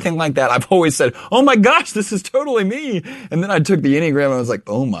DISC or anything like that, I've always said, oh my gosh, this is totally me. And then I took the Enneagram and I was like,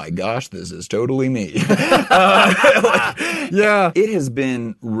 oh my gosh, this is totally me. It has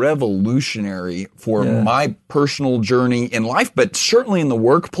been revolutionary for my personal journey in life, but certainly in the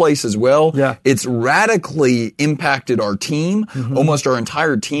workplace as well. Yeah. It's radically impacted our team. Almost our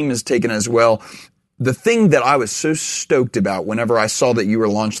entire team has taken as well. The thing that I was so stoked about whenever I saw that you were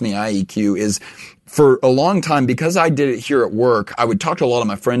launching the IEQ is, for a long time, because I did it here at work, I would talk to a lot of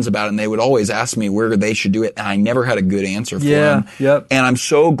my friends about it, and they would always ask me where they should do it, and I never had a good answer for them. Yep. And I'm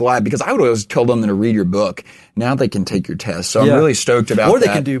so glad, because I would always tell them to read your book. Now they can take your test. So I'm really stoked about that. Or they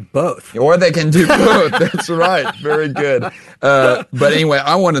can do both. Or they can do both. That's right. Very good. But anyway,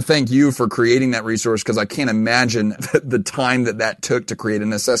 I want to thank you for creating that resource, because I can't imagine the time that took to create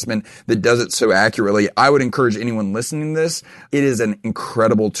an assessment that does it so accurately. I would encourage anyone listening to this. It is an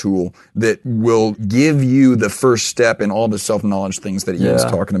incredible tool that will give you the first step in all the self-knowledge things that Ian's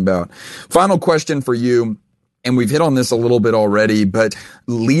talking about. Final question for you. And we've hit on this a little bit already, but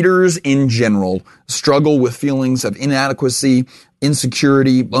leaders in general struggle with feelings of inadequacy,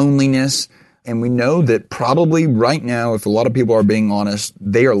 insecurity, loneliness. And we know that probably right now, if a lot of people are being honest,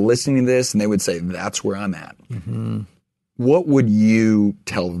 they are listening to this and they would say, that's where I'm at. What would you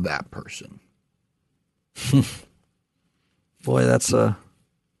tell that person? Boy, that's a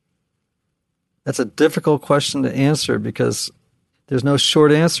difficult question to answer, because there's no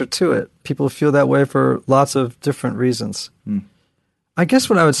short answer to it. People feel that way for lots of different reasons. I guess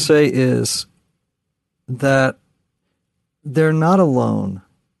what I would say is that they're not alone.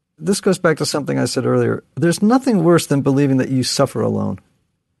 This goes back to something I said earlier. There's nothing worse than believing that you suffer alone.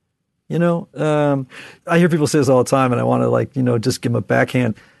 I hear people say this all the time, and I want to just give them a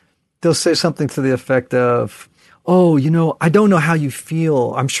backhand. They'll say something to the effect of, oh, I don't know how you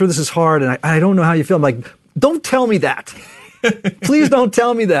feel. I'm sure this is hard, and I don't know how you feel. I'm like, don't tell me that. Please don't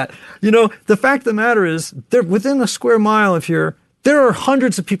tell me that. The fact of the matter is, they're within a square mile of here, there are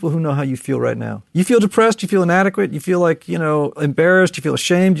hundreds of people who know how you feel right now. You feel depressed, you feel inadequate, you feel like, embarrassed, you feel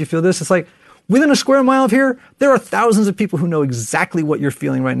ashamed, you feel this. It's like, within a square mile of here, there are thousands of people who know exactly what you're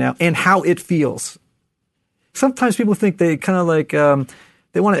feeling right now and how it feels. Sometimes people think they kind of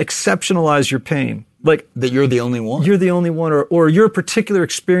they want to exceptionalize your pain. Like, that you're the only one. You're the only one, or your particular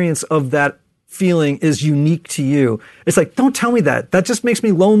experience of that feeling is unique to you. It's like, don't tell me that. That just makes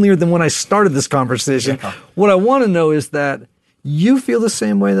me lonelier than when I started this conversation. What I want to know is that you feel the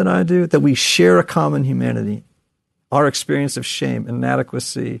same way that I do, that we share a common humanity. Our experience of shame,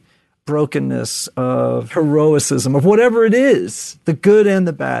 inadequacy, brokenness, of heroicism, of whatever it is, the good and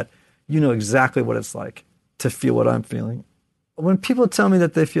the bad. You know exactly what it's like to feel what I'm feeling. When people tell me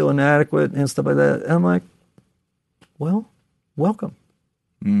that they feel inadequate and stuff like that, I'm like, well, welcome.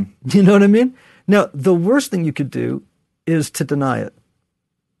 You know what I mean? Now, the worst thing you could do is to deny it.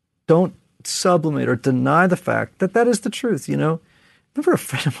 Don't sublimate or deny the fact that that is the truth, Remember a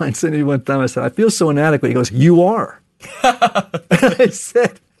friend of mine said to me one time, I said, I feel so inadequate. He goes, you are. I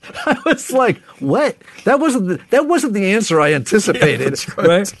was like, what? That wasn't the answer I anticipated,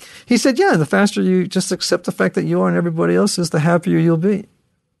 right? He said, yeah, the faster you just accept the fact that you are and everybody else is, the happier you'll be.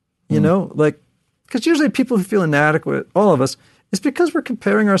 Because usually people who feel inadequate, all of us, It's because we're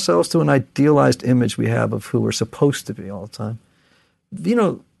comparing ourselves to an idealized image we have of who we're supposed to be all the time. You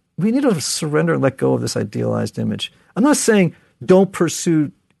know, we need to surrender and let go of this idealized image. I'm not saying don't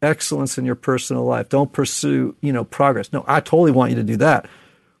pursue excellence in your personal life. Don't pursue, progress. No, I totally want you to do that.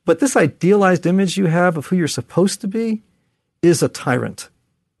 But this idealized image you have of who you're supposed to be is a tyrant.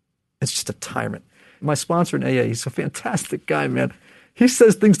 It's just a tyrant. My sponsor in AA, he's a fantastic guy, man. He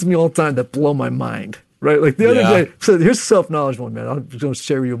says things to me all the time that blow my mind, right? Like the other day, so here's a self-knowledge one, man. I'm going to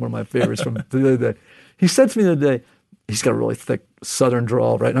share with you one of my favorites from the other day. He said to me the other day, he's got a really thick Southern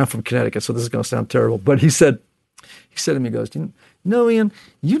drawl, right? And I'm from Connecticut, so this is going to sound terrible. But he said to me, he goes, no, Ian,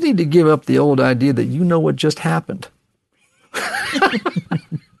 you need to give up the old idea that you know what just happened.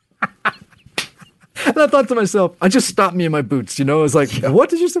 And I thought to myself, I just stopped me in my boots, I was like,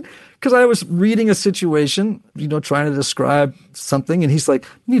 what did you say? Because I was reading a situation, trying to describe something, and he's like,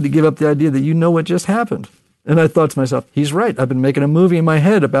 you need to give up the idea that you know what just happened. And I thought to myself, he's right. I've been making a movie in my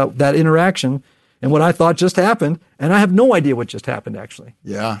head about that interaction and what I thought just happened, and I have no idea what just happened, actually.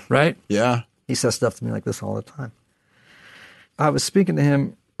 Yeah. Right? Yeah. He says stuff to me like this all the time. I was speaking to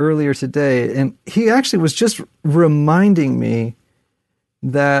him earlier today, and he actually was just reminding me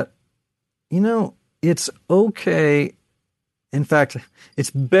that, it's okay. In fact,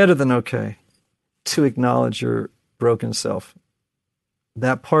 it's better than okay to acknowledge your broken self.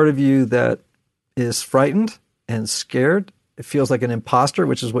 That part of you that is frightened and scared, it feels like an imposter,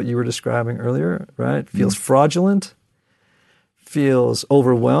 which is what you were describing earlier, right? Feels fraudulent, feels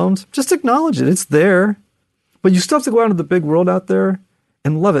overwhelmed. Just acknowledge it. It's there. But you still have to go out into the big world out there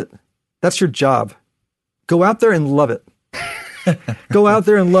and love it. That's your job. Go out there and love it. Go out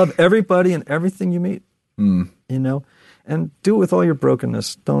there and love everybody and everything you meet, and do it with all your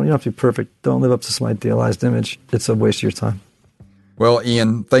brokenness. You don't have to be perfect. Don't live up to some idealized image. It's a waste of your time. Well,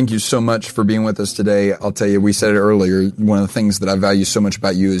 Ian, thank you so much for being with us today. I'll tell you, we said it earlier, one of the things that I value so much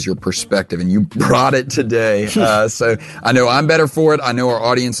about you is your perspective, and you brought it today. So I know I'm better for it. I know our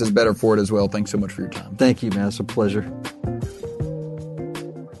audience is better for it as well. Thanks so much for your time. Thank you, man. It's a pleasure.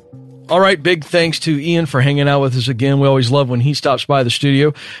 All right, big thanks to Ian for hanging out with us again. We always love when he stops by the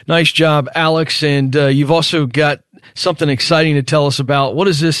studio. Nice job, Alex. And you've also got something exciting to tell us about. What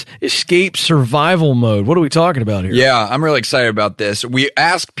is this escape survival mode? What are we talking about here? Yeah, I'm really excited about this. We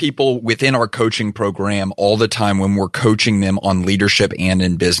ask people within our coaching program all the time when we're coaching them on leadership and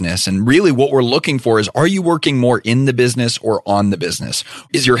in business. And really what we're looking for is, are you working more in the business or on the business?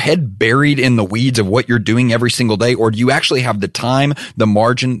 Is your head buried in the weeds of what you're doing every single day? Or do you actually have the time, the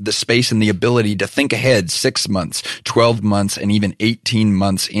margin, the space, and the ability to think ahead 6 months, 12 months, and even 18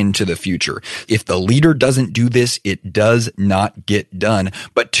 months into the future? If the leader doesn't do this, it does not get done.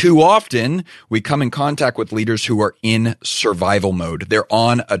 But too often we come in contact with leaders who are in survival mode. They're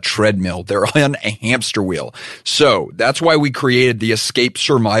on a treadmill. They're on a hamster wheel. So that's why we created the Escape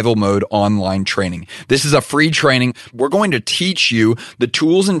Survival Mode online training. This is a free training. We're going to teach you the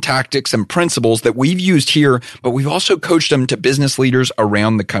tools and tactics and principles that we've used here, but we've also coached them to business leaders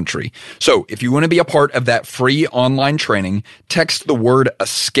around the country. So if you want to be a part of that free online training, text the word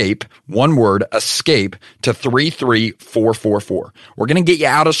escape, one word, escape, to 33444. We're going to get you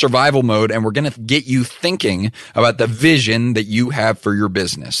out of survival mode, and we're going to get you thinking about the vision that you have for your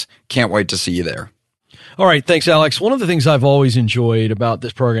business. Can't wait to see you there. All right. Thanks, Alex. One of the things I've always enjoyed about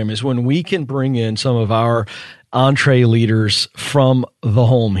this program is when we can bring in some of our entree leaders from the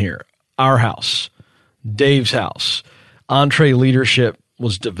home here, our house, Dave's house. Entree leadership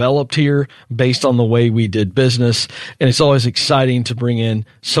was developed here based on the way we did business. And it's always exciting to bring in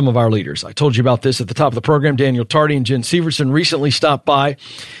some of our leaders. I told you about this at the top of the program. Daniel Tardy and Jen Severson recently stopped by.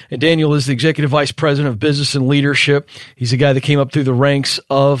 And Daniel is the Executive Vice President of Business and Leadership. He's a guy that came up through the ranks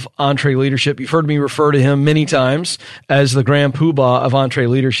of Entree Leadership. You've heard me refer to him many times as the Grand Poobah of Entree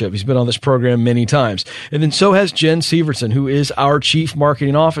Leadership. He's been on this program many times. And then so has Jen Severson, who is our Chief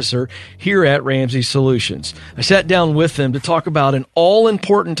Marketing Officer here at Ramsey Solutions. I sat down with them to talk about an all-important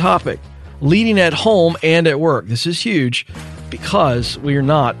topic, leading at home and at work. This is huge because we are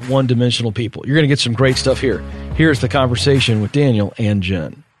not one-dimensional people. You're going to get some great stuff here. Here's the conversation with Daniel and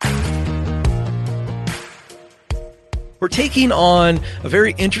Jen. We're taking on a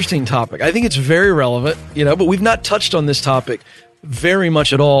very interesting topic. I think it's very relevant, but we've not touched on this topic very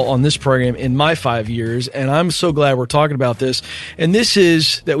much at all on this program in my 5 years, and I'm so glad we're talking about this. And this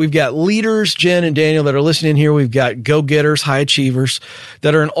is that we've got leaders, Jen and Daniel, that are listening here. We've got go-getters, high achievers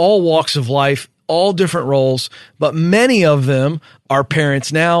that are in all walks of life, all different roles, but many of them are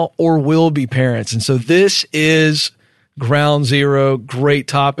parents now or will be parents. And so this is ground zero. Great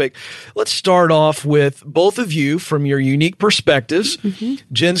topic. Let's start off with both of you from your unique perspectives.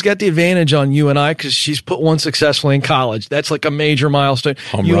 Jen's got the advantage on you and I because she's put one successfully in college. That's like a major milestone.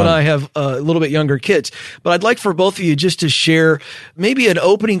 You and I have a little bit younger kids. But I'd like for both of you just to share maybe an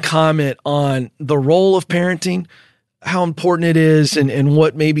opening comment on the role of parenting, how important it is, and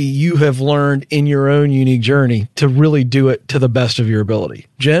what maybe you have learned in your own unique journey to really do it to the best of your ability.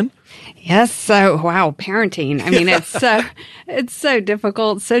 Jen? Yes. So, wow, parenting. I mean, it's so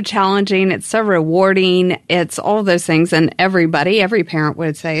difficult, so challenging. It's so rewarding. It's all those things. And every parent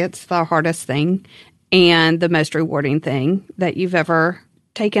would say it's the hardest thing and the most rewarding thing that you've ever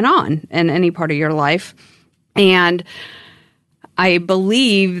taken on in any part of your life. And I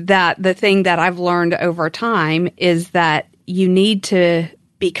believe that the thing that I've learned over time is that you need to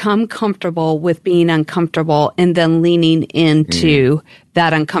become comfortable with being uncomfortable and then leaning into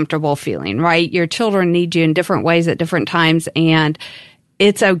that uncomfortable feeling, right? Your children need you in different ways at different times, and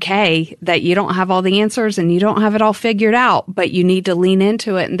it's okay that you don't have all the answers and you don't have it all figured out, but you need to lean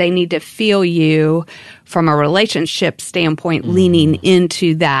into it, and they need to feel you from a relationship standpoint, leaning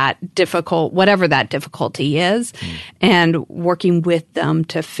into that difficult, whatever that difficulty is, and working with them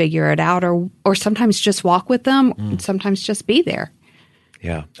to figure it out, or sometimes just walk with them, and sometimes just be there.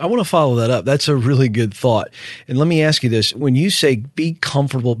 Yeah. I want to follow that up. That's a really good thought. And let me ask you this. When you say be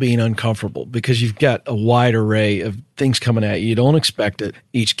comfortable being uncomfortable, because you've got a wide array of things coming at you, you don't expect it.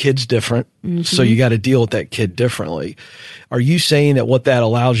 Each kid's different. So you got to deal with that kid differently. Are you saying that what that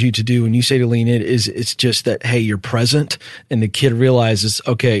allows you to do when you say to lean in is it's just that, hey, you're present and the kid realizes,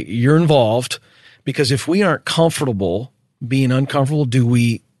 okay, you're involved? Because if we aren't comfortable being uncomfortable, do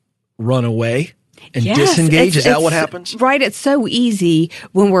we run away and disengage? Is that what happens? Right. It's so easy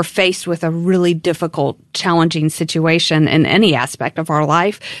when we're faced with a really difficult, challenging situation in any aspect of our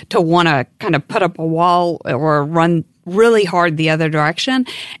life to want to kind of put up a wall or run really hard the other direction.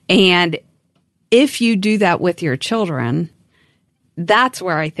 And if you do that with your children, that's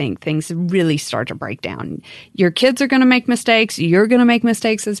where I think things really start to break down. Your kids are going to make mistakes. You're going to make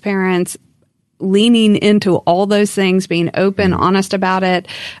mistakes as parents. Leaning into all those things, being open, honest about it,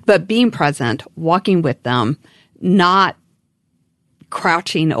 but being present, walking with them, not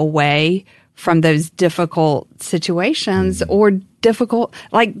crouching away from those difficult situations or difficult,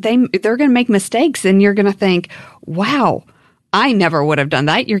 like they're going to make mistakes and you're going to think, wow, I never would have done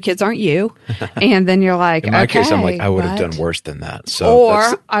that. Your kids aren't you. And then you're like, in my okay, case, I'm like, I would have done worse than that. So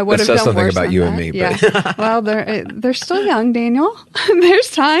I would have done done something worse about than you that. and me. Yeah. But Well, they're still young, Daniel.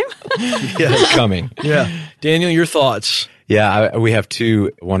 There's time. it's coming. Yeah. Daniel, your thoughts? Yeah, we have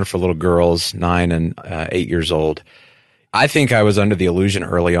two wonderful little girls, 9 and 8 years old. I think I was under the illusion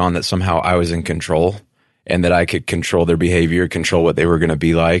early on that somehow I was in control and that I could control their behavior, control what they were going to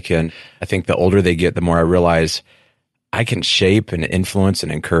be like. And I think the older they get, the more I realize I can shape and influence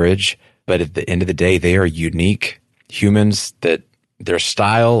and encourage, but at the end of the day, they are unique humans that their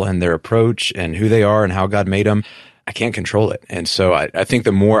style and their approach and who they are and how God made them, I can't control it. And so I think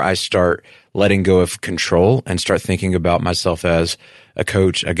the more I start letting go of control and start thinking about myself as a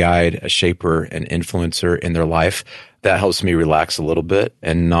coach, a guide, a shaper, an influencer in their life, that helps me relax a little bit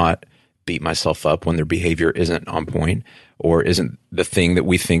and not beat myself up when their behavior isn't on point or isn't the thing that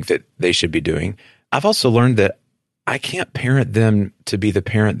we think that they should be doing. I've also learned that I can't parent them to be the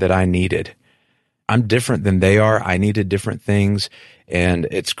parent that I needed. I'm different than they are. I needed different things. And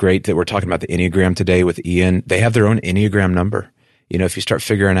it's great that we're talking about the Enneagram today with Ian. They have their own Enneagram number. You know, if you start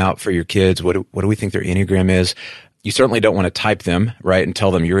figuring out for your kids, what do we think their Enneagram is? You certainly don't want to type them, right, and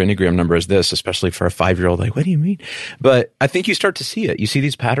tell them your Enneagram number is this, especially for a 5-year-old. Like, what do you mean? But I think you start to see it. You see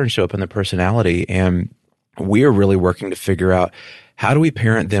these patterns show up in the personality, and we are really working to figure out how do we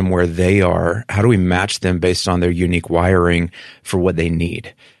parent them where they are? How do we match them based on their unique wiring for what they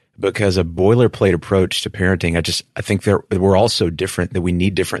need? Because a boilerplate approach to parenting, I think we're all so different that we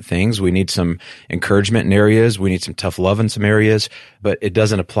need different things. We need some encouragement in areas. We need some tough love in some areas, but it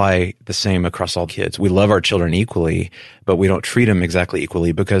doesn't apply the same across all kids. We love our children equally, but we don't treat them exactly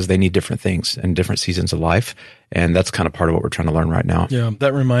equally because they need different things and different seasons of life. And that's kind of part of what we're trying to learn right now. Yeah,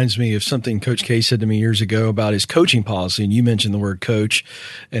 that reminds me of something Coach K said to me years ago about his coaching policy. And you mentioned the word coach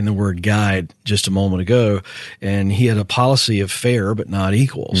and the word guide just a moment ago. And he had a policy of fair but not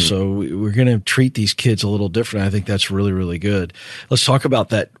equal. So we're going to treat these kids a little different. I think that's really, really good. Let's talk about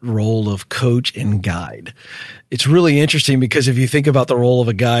that role of coach and guide. It's really interesting because if you think about the role of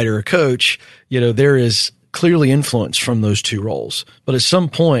a guide or a coach, you know, there is clearly influence from those two roles. But at some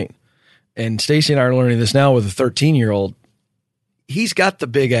point, and Stacy and I are learning this now with a 13-year-old, he's got the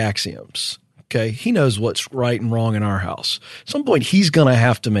big axioms. Okay. He knows what's right and wrong in our house. At some point, he's going to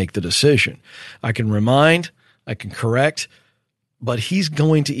have to make the decision. I can remind, I can correct, but he's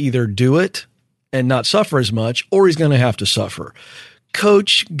going to either do it and not suffer as much, or he's going to have to suffer.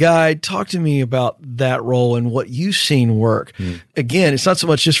 Coach, guide, talk to me about that role and what you've seen work. Again, it's not so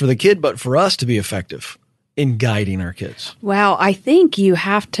much just for the kid, but for us to be effective in guiding our kids. Well, I think you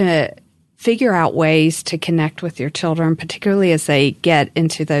have to figure out ways to connect with your children, particularly as they get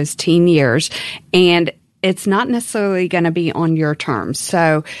into those teen years. And it's not necessarily going to be on your terms.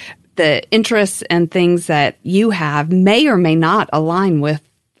 So the interests and things that you have may or may not align with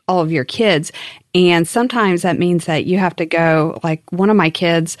all of your kids. And sometimes that means that you have to go, like one of my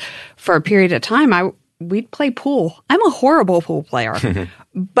kids, for a period of time, we'd play pool. I'm a horrible pool player,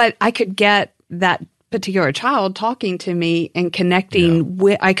 but I could get that particular child talking to me and connecting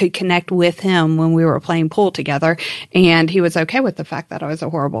with, I could connect with him when we were playing pool together. And he was okay with the fact that I was a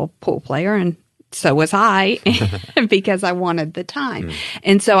horrible pool player. And so was I because I wanted the time.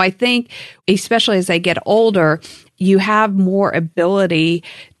 And so I think, especially as they get older, you have more ability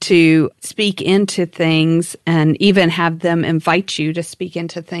to speak into things and even have them invite you to speak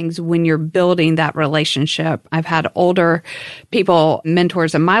into things when you're building that relationship. I've had older people,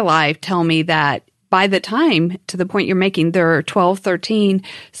 mentors in my life, tell me that by the time, to the point you're making, they're 12, 13,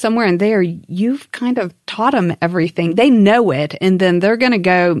 somewhere in there, you've kind of taught them everything. They know it, and then they're going to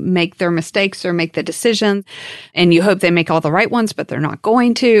go make their mistakes or make the decisions, and you hope they make all the right ones, but they're not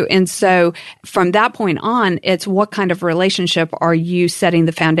going to. And so from that point on, it's what kind of relationship are you setting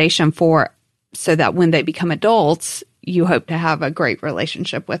the foundation for so that when they become adults, you hope to have a great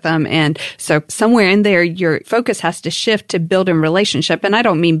relationship with them. And so somewhere in there, your focus has to shift to building relationship. And I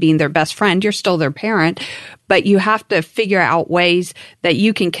don't mean being their best friend. You're still their parent, but you have to figure out ways that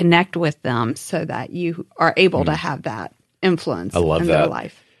you can connect with them so that you are able to have that influence in their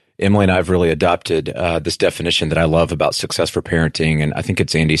life. Emily and I have really adopted this definition that I love about success for parenting. And I think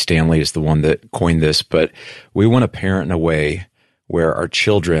it's Andy Stanley is the one that coined this, but we want to parent in a way where our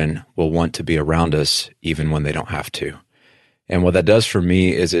children will want to be around us even when they don't have to. And what that does for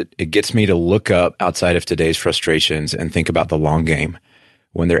me is it gets me to look up outside of today's frustrations and think about the long game.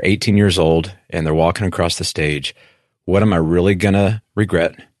 When they're 18 years old and they're walking across the stage, what am I really going to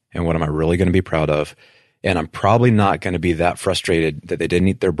regret and what am I really going to be proud of? And I'm probably not going to be that frustrated that they didn't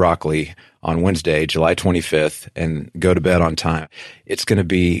eat their broccoli on Wednesday, July 25th, and go to bed on time. It's going to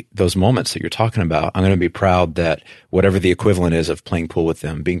be those moments that you're talking about. I'm going to be proud that whatever the equivalent is of playing pool with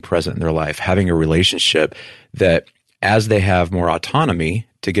them, being present in their life, having a relationship that as they have more autonomy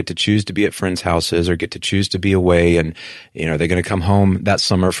to get to choose to be at friends' houses or get to choose to be away and, they're going to come home that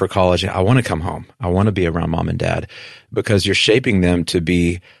summer for college. I want to come home. I want to be around mom and dad because you're shaping them to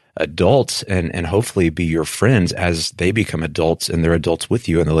be adults and hopefully be your friends as they become adults and they're adults with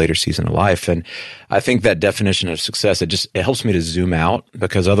you in the later season of life. And I think that definition of success, it helps me to zoom out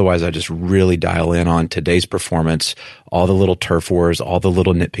because otherwise I just really dial in on today's performance, all the little turf wars, all the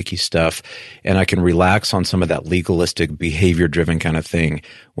little nitpicky stuff. And I can relax on some of that legalistic behavior driven kind of thing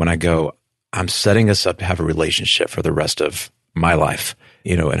when I go, I'm setting us up to have a relationship for the rest of my life,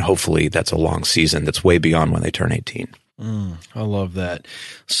 and hopefully that's a long season that's way beyond when they turn 18. I love that.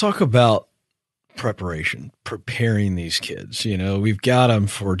 Let's talk about preparation, preparing these kids. We've got them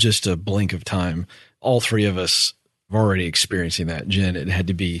for just a blink of time. All three of us are already experiencing that. Jen, it had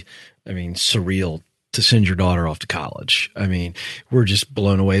to be, surreal to send your daughter off to college. We're just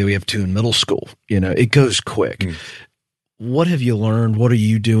blown away. We have two in middle school. It goes quick. What have you learned? What are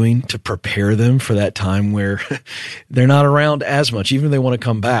you doing to prepare them for that time where they're not around as much, even if they want to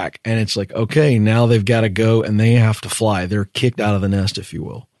come back? And it's like, okay, now they've got to go and they have to fly. They're kicked out of the nest, if you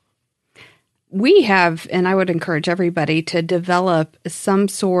will. We have, and I would encourage everybody to develop some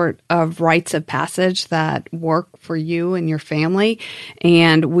sort of rites of passage that work for you and your family.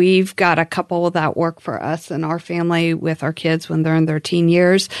 And we've got a couple that work for us and our family with our kids when they're in their teen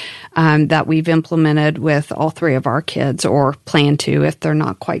years that we've implemented with all three of our kids or plan to if they're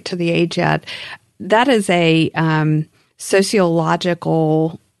not quite to the age yet. That is a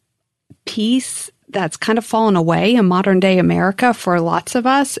sociological piece that's kind of fallen away in modern day America for lots of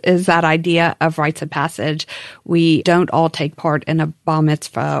us is that idea of rites of passage. We don't all take part in a bar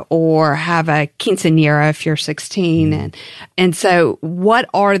mitzvah or have a quinceañera if you're 16. And so what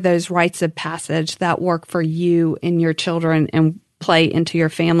are those rites of passage that work for you and your children and play into your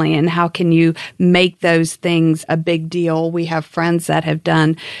family, and how can you make those things a big deal? We have friends that have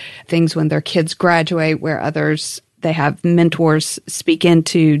done things when their kids graduate where others they have mentors speak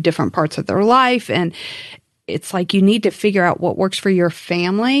into different parts of their life. And it's like you need to figure out what works for your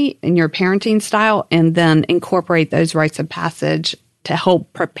family and your parenting style and then incorporate those rites of passage to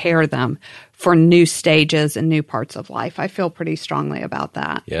help prepare them for new stages and new parts of life. I feel pretty strongly about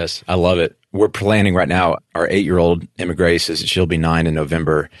that. Yes, I love it. we're planning right now. Our 8-year-old Emma Grace, she'll be 9 in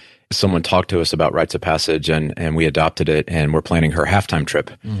November. Someone talked to us about rites of passage, and we adopted it, and we're planning her halftime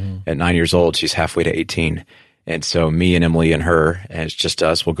trip. At 9 years old, she's halfway to 18. And so me and Emily and her, and it's just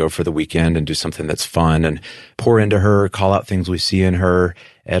us, we'll go for the weekend and do something that's fun and pour into her, call out things we see in her,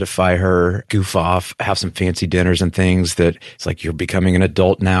 edify her, goof off, have some fancy dinners and things that it's like, you're becoming an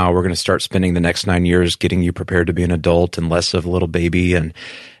adult now. We're going to start spending the next 9 years getting you prepared to be an adult and less of a little baby. And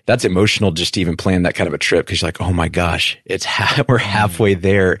that's emotional just to even plan that kind of a trip, because you're like, oh my gosh, we're halfway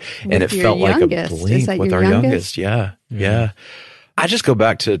there. And it felt like a blink with our youngest. Yeah. I just go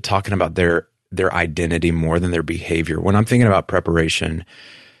back to talking about their identity more than their behavior. When I'm thinking about preparation,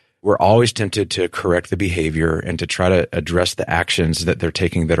 we're always tempted to correct the behavior and to try to address the actions that they're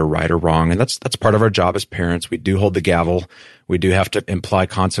taking that are right or wrong. And that's part of our job as parents. We do hold the gavel. We do have to imply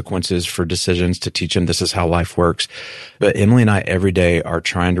consequences for decisions to teach them this is how life works. But Emily and I every day are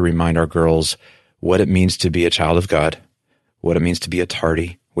trying to remind our girls what it means to be a child of God, what it means to be a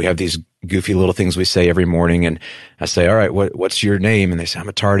tardy. We have these goofy little things we say every morning, and I say, all right, what's your name? And they say, I'm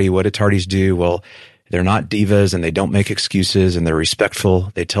a tardy. What do tardies do? Well, they're not divas, and they don't make excuses, and they're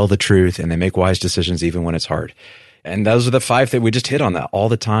respectful. They tell the truth, and they make wise decisions even when it's hard. And those are the 5 that we just hit on that all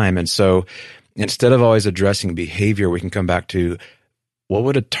the time. And so instead of always addressing behavior, we can come back to, what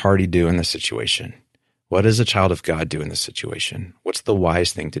would a tardy do in this situation? What does a child of God do in this situation? What's the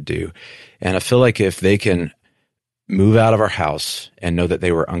wise thing to do? And I feel like if they can move out of our house and know that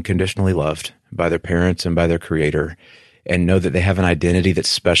they were unconditionally loved by their parents and by their Creator, and know that they have an identity that's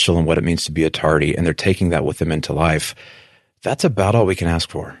special in what it means to be a tardy, and they're taking that with them into life, that's about all we can ask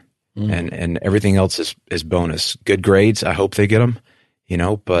for. And everything else is bonus. Good grades, I hope they get them,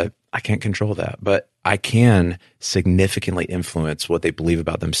 but I can't control that. But I can significantly influence what they believe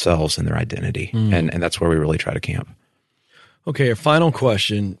about themselves and their identity. And that's where we really try to camp. Okay, our final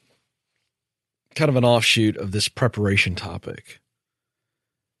question, kind of an offshoot of this preparation topic,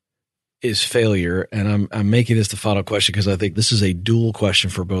 is failure. And I'm making this the final question because I think this is a dual question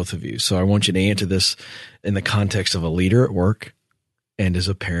for both of you. So I want you to answer this in the context of a leader at work and as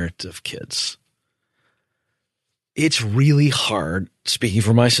a parent of kids. It's really hard, speaking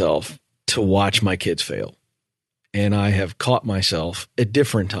for myself, to watch my kids fail. And I have caught myself at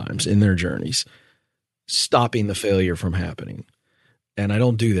different times in their journeys stopping the failure from happening. And I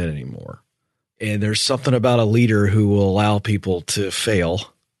don't do that anymore. And there's something about a leader who will allow people to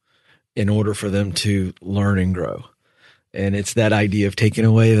fail in order for them to learn and grow. And it's that idea of taking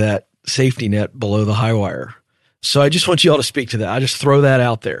away that safety net below the high wire. So I just want you all to speak to that. I just throw that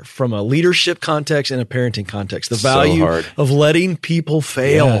out there from a leadership context and a parenting context, the value of letting people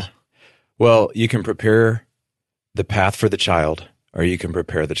fail. Yeah. Well, you can prepare the path for the child, or you can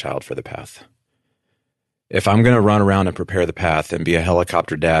prepare the child for the path. If I'm going to run around and prepare the path and be a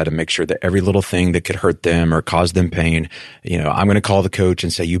helicopter dad and make sure that every little thing that could hurt them or cause them pain, I'm going to call the coach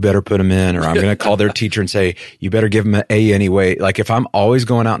and say, you better put them in, or I'm going to call their teacher and say, you better give them an A anyway. Like if I'm always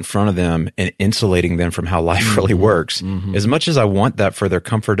going out in front of them and insulating them from how life really works, as much as I want that for their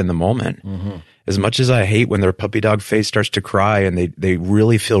comfort in the moment, as much as I hate when their puppy dog face starts to cry and they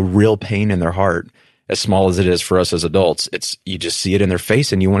really feel real pain in their heart, as small as it is for us as adults, you just see it in their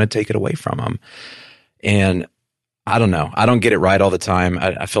face and you want to take it away from them. And I don't know. I don't get it right all the time.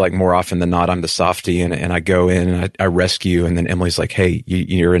 I feel like more often than not, I'm the softie and I go in and I rescue. And then Emily's like, hey,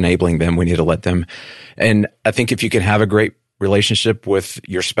 you're enabling them. We need to let them. And I think if you can have a great relationship with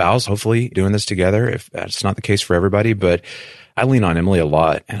your spouse, hopefully doing this together, if that's not the case for everybody, but I lean on Emily a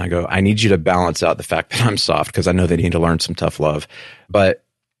lot and I go, I need you to balance out the fact that I'm soft because I know they need to learn some tough love. But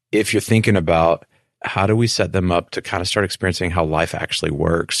if you're thinking about how do we set them up to kind of start experiencing how life actually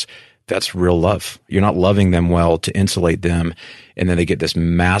works, that's real love. You're not loving them well to insulate them. And then they get this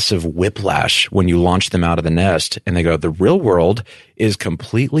massive whiplash when you launch them out of the nest and they go, the real world is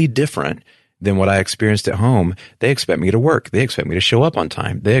completely different than what I experienced at home. They expect me to work. They expect me to show up on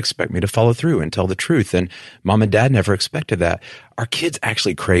time. They expect me to follow through and tell the truth. And mom and dad never expected that. Our kids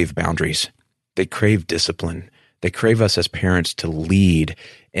actually crave boundaries. They crave discipline. They crave us as parents to lead,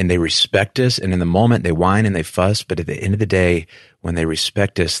 and they respect us. And in the moment they whine and they fuss, but at the end of the day, when they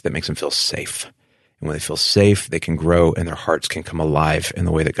respect us, that makes them feel safe. And when they feel safe, they can grow and their hearts can come alive in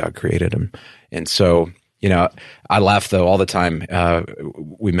the way that God created them. And so, I laugh though all the time.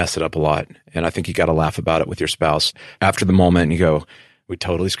 We mess it up a lot. And I think you got to laugh about it with your spouse after the moment and you go, we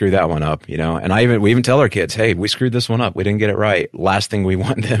totally screwed that one up, and we even tell our kids, hey, we screwed this one up. We didn't get it right. Last thing we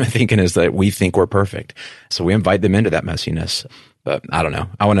want them thinking is that we think we're perfect. So we invite them into that messiness. But I don't know.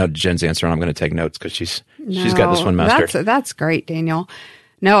 I want to know Jen's answer, and I'm going to take notes because she's got this one mastered. That's great, Daniel.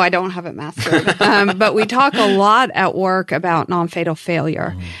 No, I don't have it mastered. But we talk a lot at work about non-fatal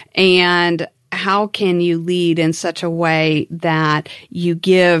failure and how can you lead in such a way that you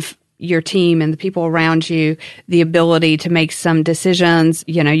give your team and the people around you the ability to make some decisions.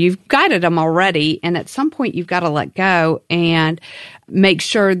 You know, you've guided them already, and at some point you've got to let go and make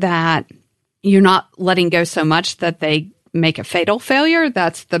sure that you're not letting go so much that they make a fatal failure.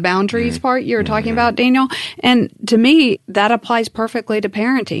 That's the boundaries part you were talking about, Daniel. And to me, that applies perfectly to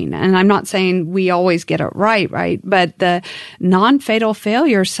parenting. And I'm not saying we always get it right? But the non-fatal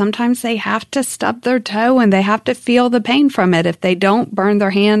failures, sometimes they have to stub their toe and they have to feel the pain from it. If they don't burn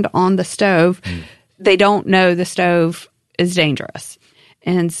their hand on the stove, they don't know the stove is dangerous.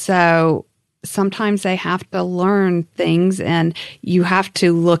 And so sometimes they have to learn things, and you have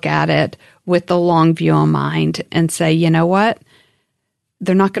to look at it with the long view in mind and say, you know what?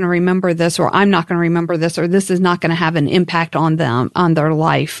 They're not going to remember this, or I'm not going to remember this, or this is not going to have an impact on them, on their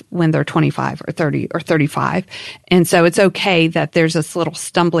life when they're 25 or 30 or 35. And so it's okay that there's this little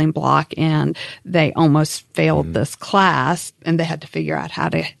stumbling block and they almost failed this class and they had to figure out how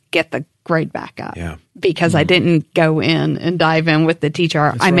to get the grade back up. Yeah. Because I didn't go in and dive in with the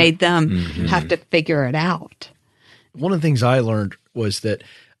teacher. I made them have to figure it out. One of the things I learned was that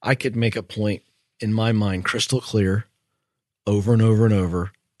I could make a point in my mind crystal clear over and over and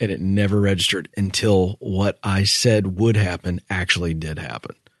over, and it never registered until what I said would happen actually did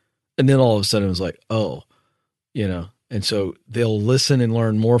happen. And then all of a sudden it was like, oh, you know, and so they'll listen and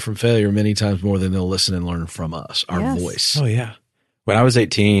learn more from failure many times more than they'll listen and learn from us, our voice. Oh, yeah. When I was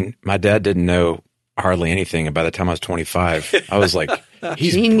 18, my dad didn't know hardly anything. And by the time I was 25, I was like,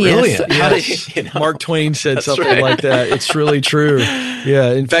 he's Genius. brilliant. Yes. You know? Mark Twain said That's something right. like that. It's really true.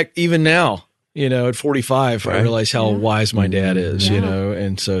 Yeah. In fact, even now, you know, at 45, I realize how wise my dad is, you know,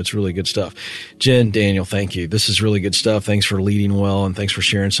 and so it's really good stuff. Jen, Daniel, thank you. This is really good stuff. Thanks for leading well, and thanks for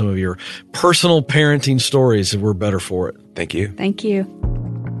sharing some of your personal parenting stories. We're better for it. Thank you. Thank you.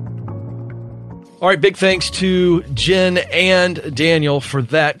 All right, big thanks to Jen and Daniel for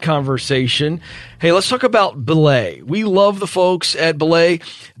that conversation. Hey, let's talk about Belay. We love the folks at Belay.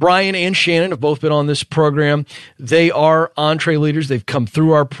 Brian and Shannon have both been on this program. They are entree leaders. They've come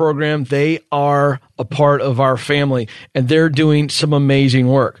through our program. They are a part of our family, and they're doing some amazing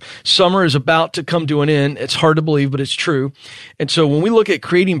work. Summer is about to come to an end. It's hard to believe, but it's true. And so when we look at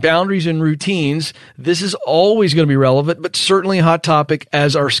creating boundaries and routines, this is always going to be relevant, but certainly a hot topic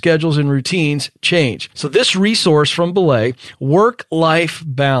as our schedules and routines change. So this resource from Belay, Work-Life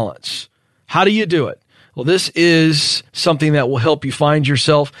Balance. How do you do it? Well, this is something that will help you find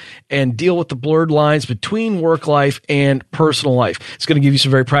yourself and deal with the blurred lines between work life and personal life. It's going to give you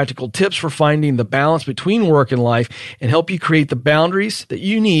some very practical tips for finding the balance between work and life and help you create the boundaries that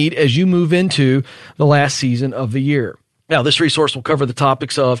you need as you move into the last season of the year. Now, this resource will cover the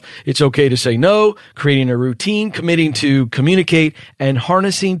topics of it's okay to say no, creating a routine, committing to communicate, and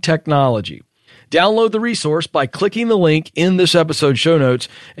harnessing technology. Download the resource by clicking the link in this episode's show notes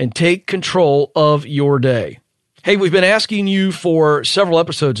and take control of your day. Hey, we've been asking you for several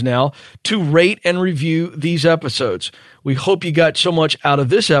episodes now to rate and review these episodes. We hope you got so much out of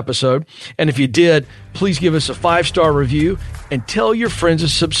this episode. And if you did, please give us a 5-star review and tell your friends to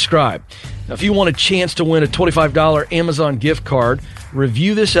subscribe. Now, if you want a chance to win a $25 Amazon gift card,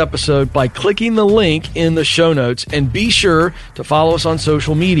 review this episode by clicking the link in the show notes, and be sure to follow us on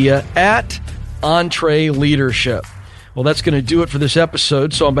social media at Entree Leadership. Well, that's going to do it for this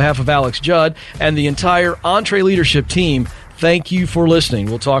episode. So on behalf of Alex Judd and the entire Entree Leadership team, thank you for listening.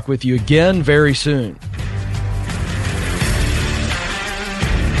 We'll talk with you again very soon.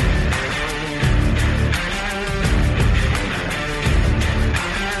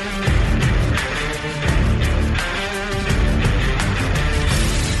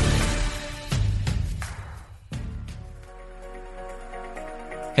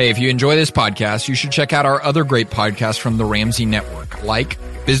 Hey, if you enjoy this podcast, you should check out our other great podcasts from the Ramsey Network, like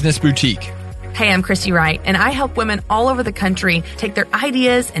Business Boutique. Hey, I'm Christy Wright, and I help women all over the country take their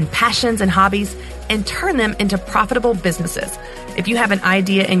ideas and passions and hobbies and turn them into profitable businesses. If you have an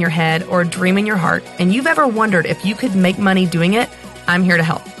idea in your head or a dream in your heart, and you've ever wondered if you could make money doing it, I'm here to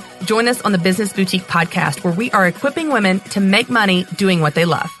help. Join us on the Business Boutique podcast, where we are equipping women to make money doing what they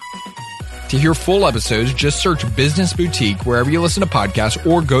love. To hear full episodes, just search Business Boutique wherever you listen to podcasts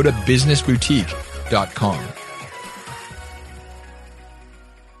or go to businessboutique.com.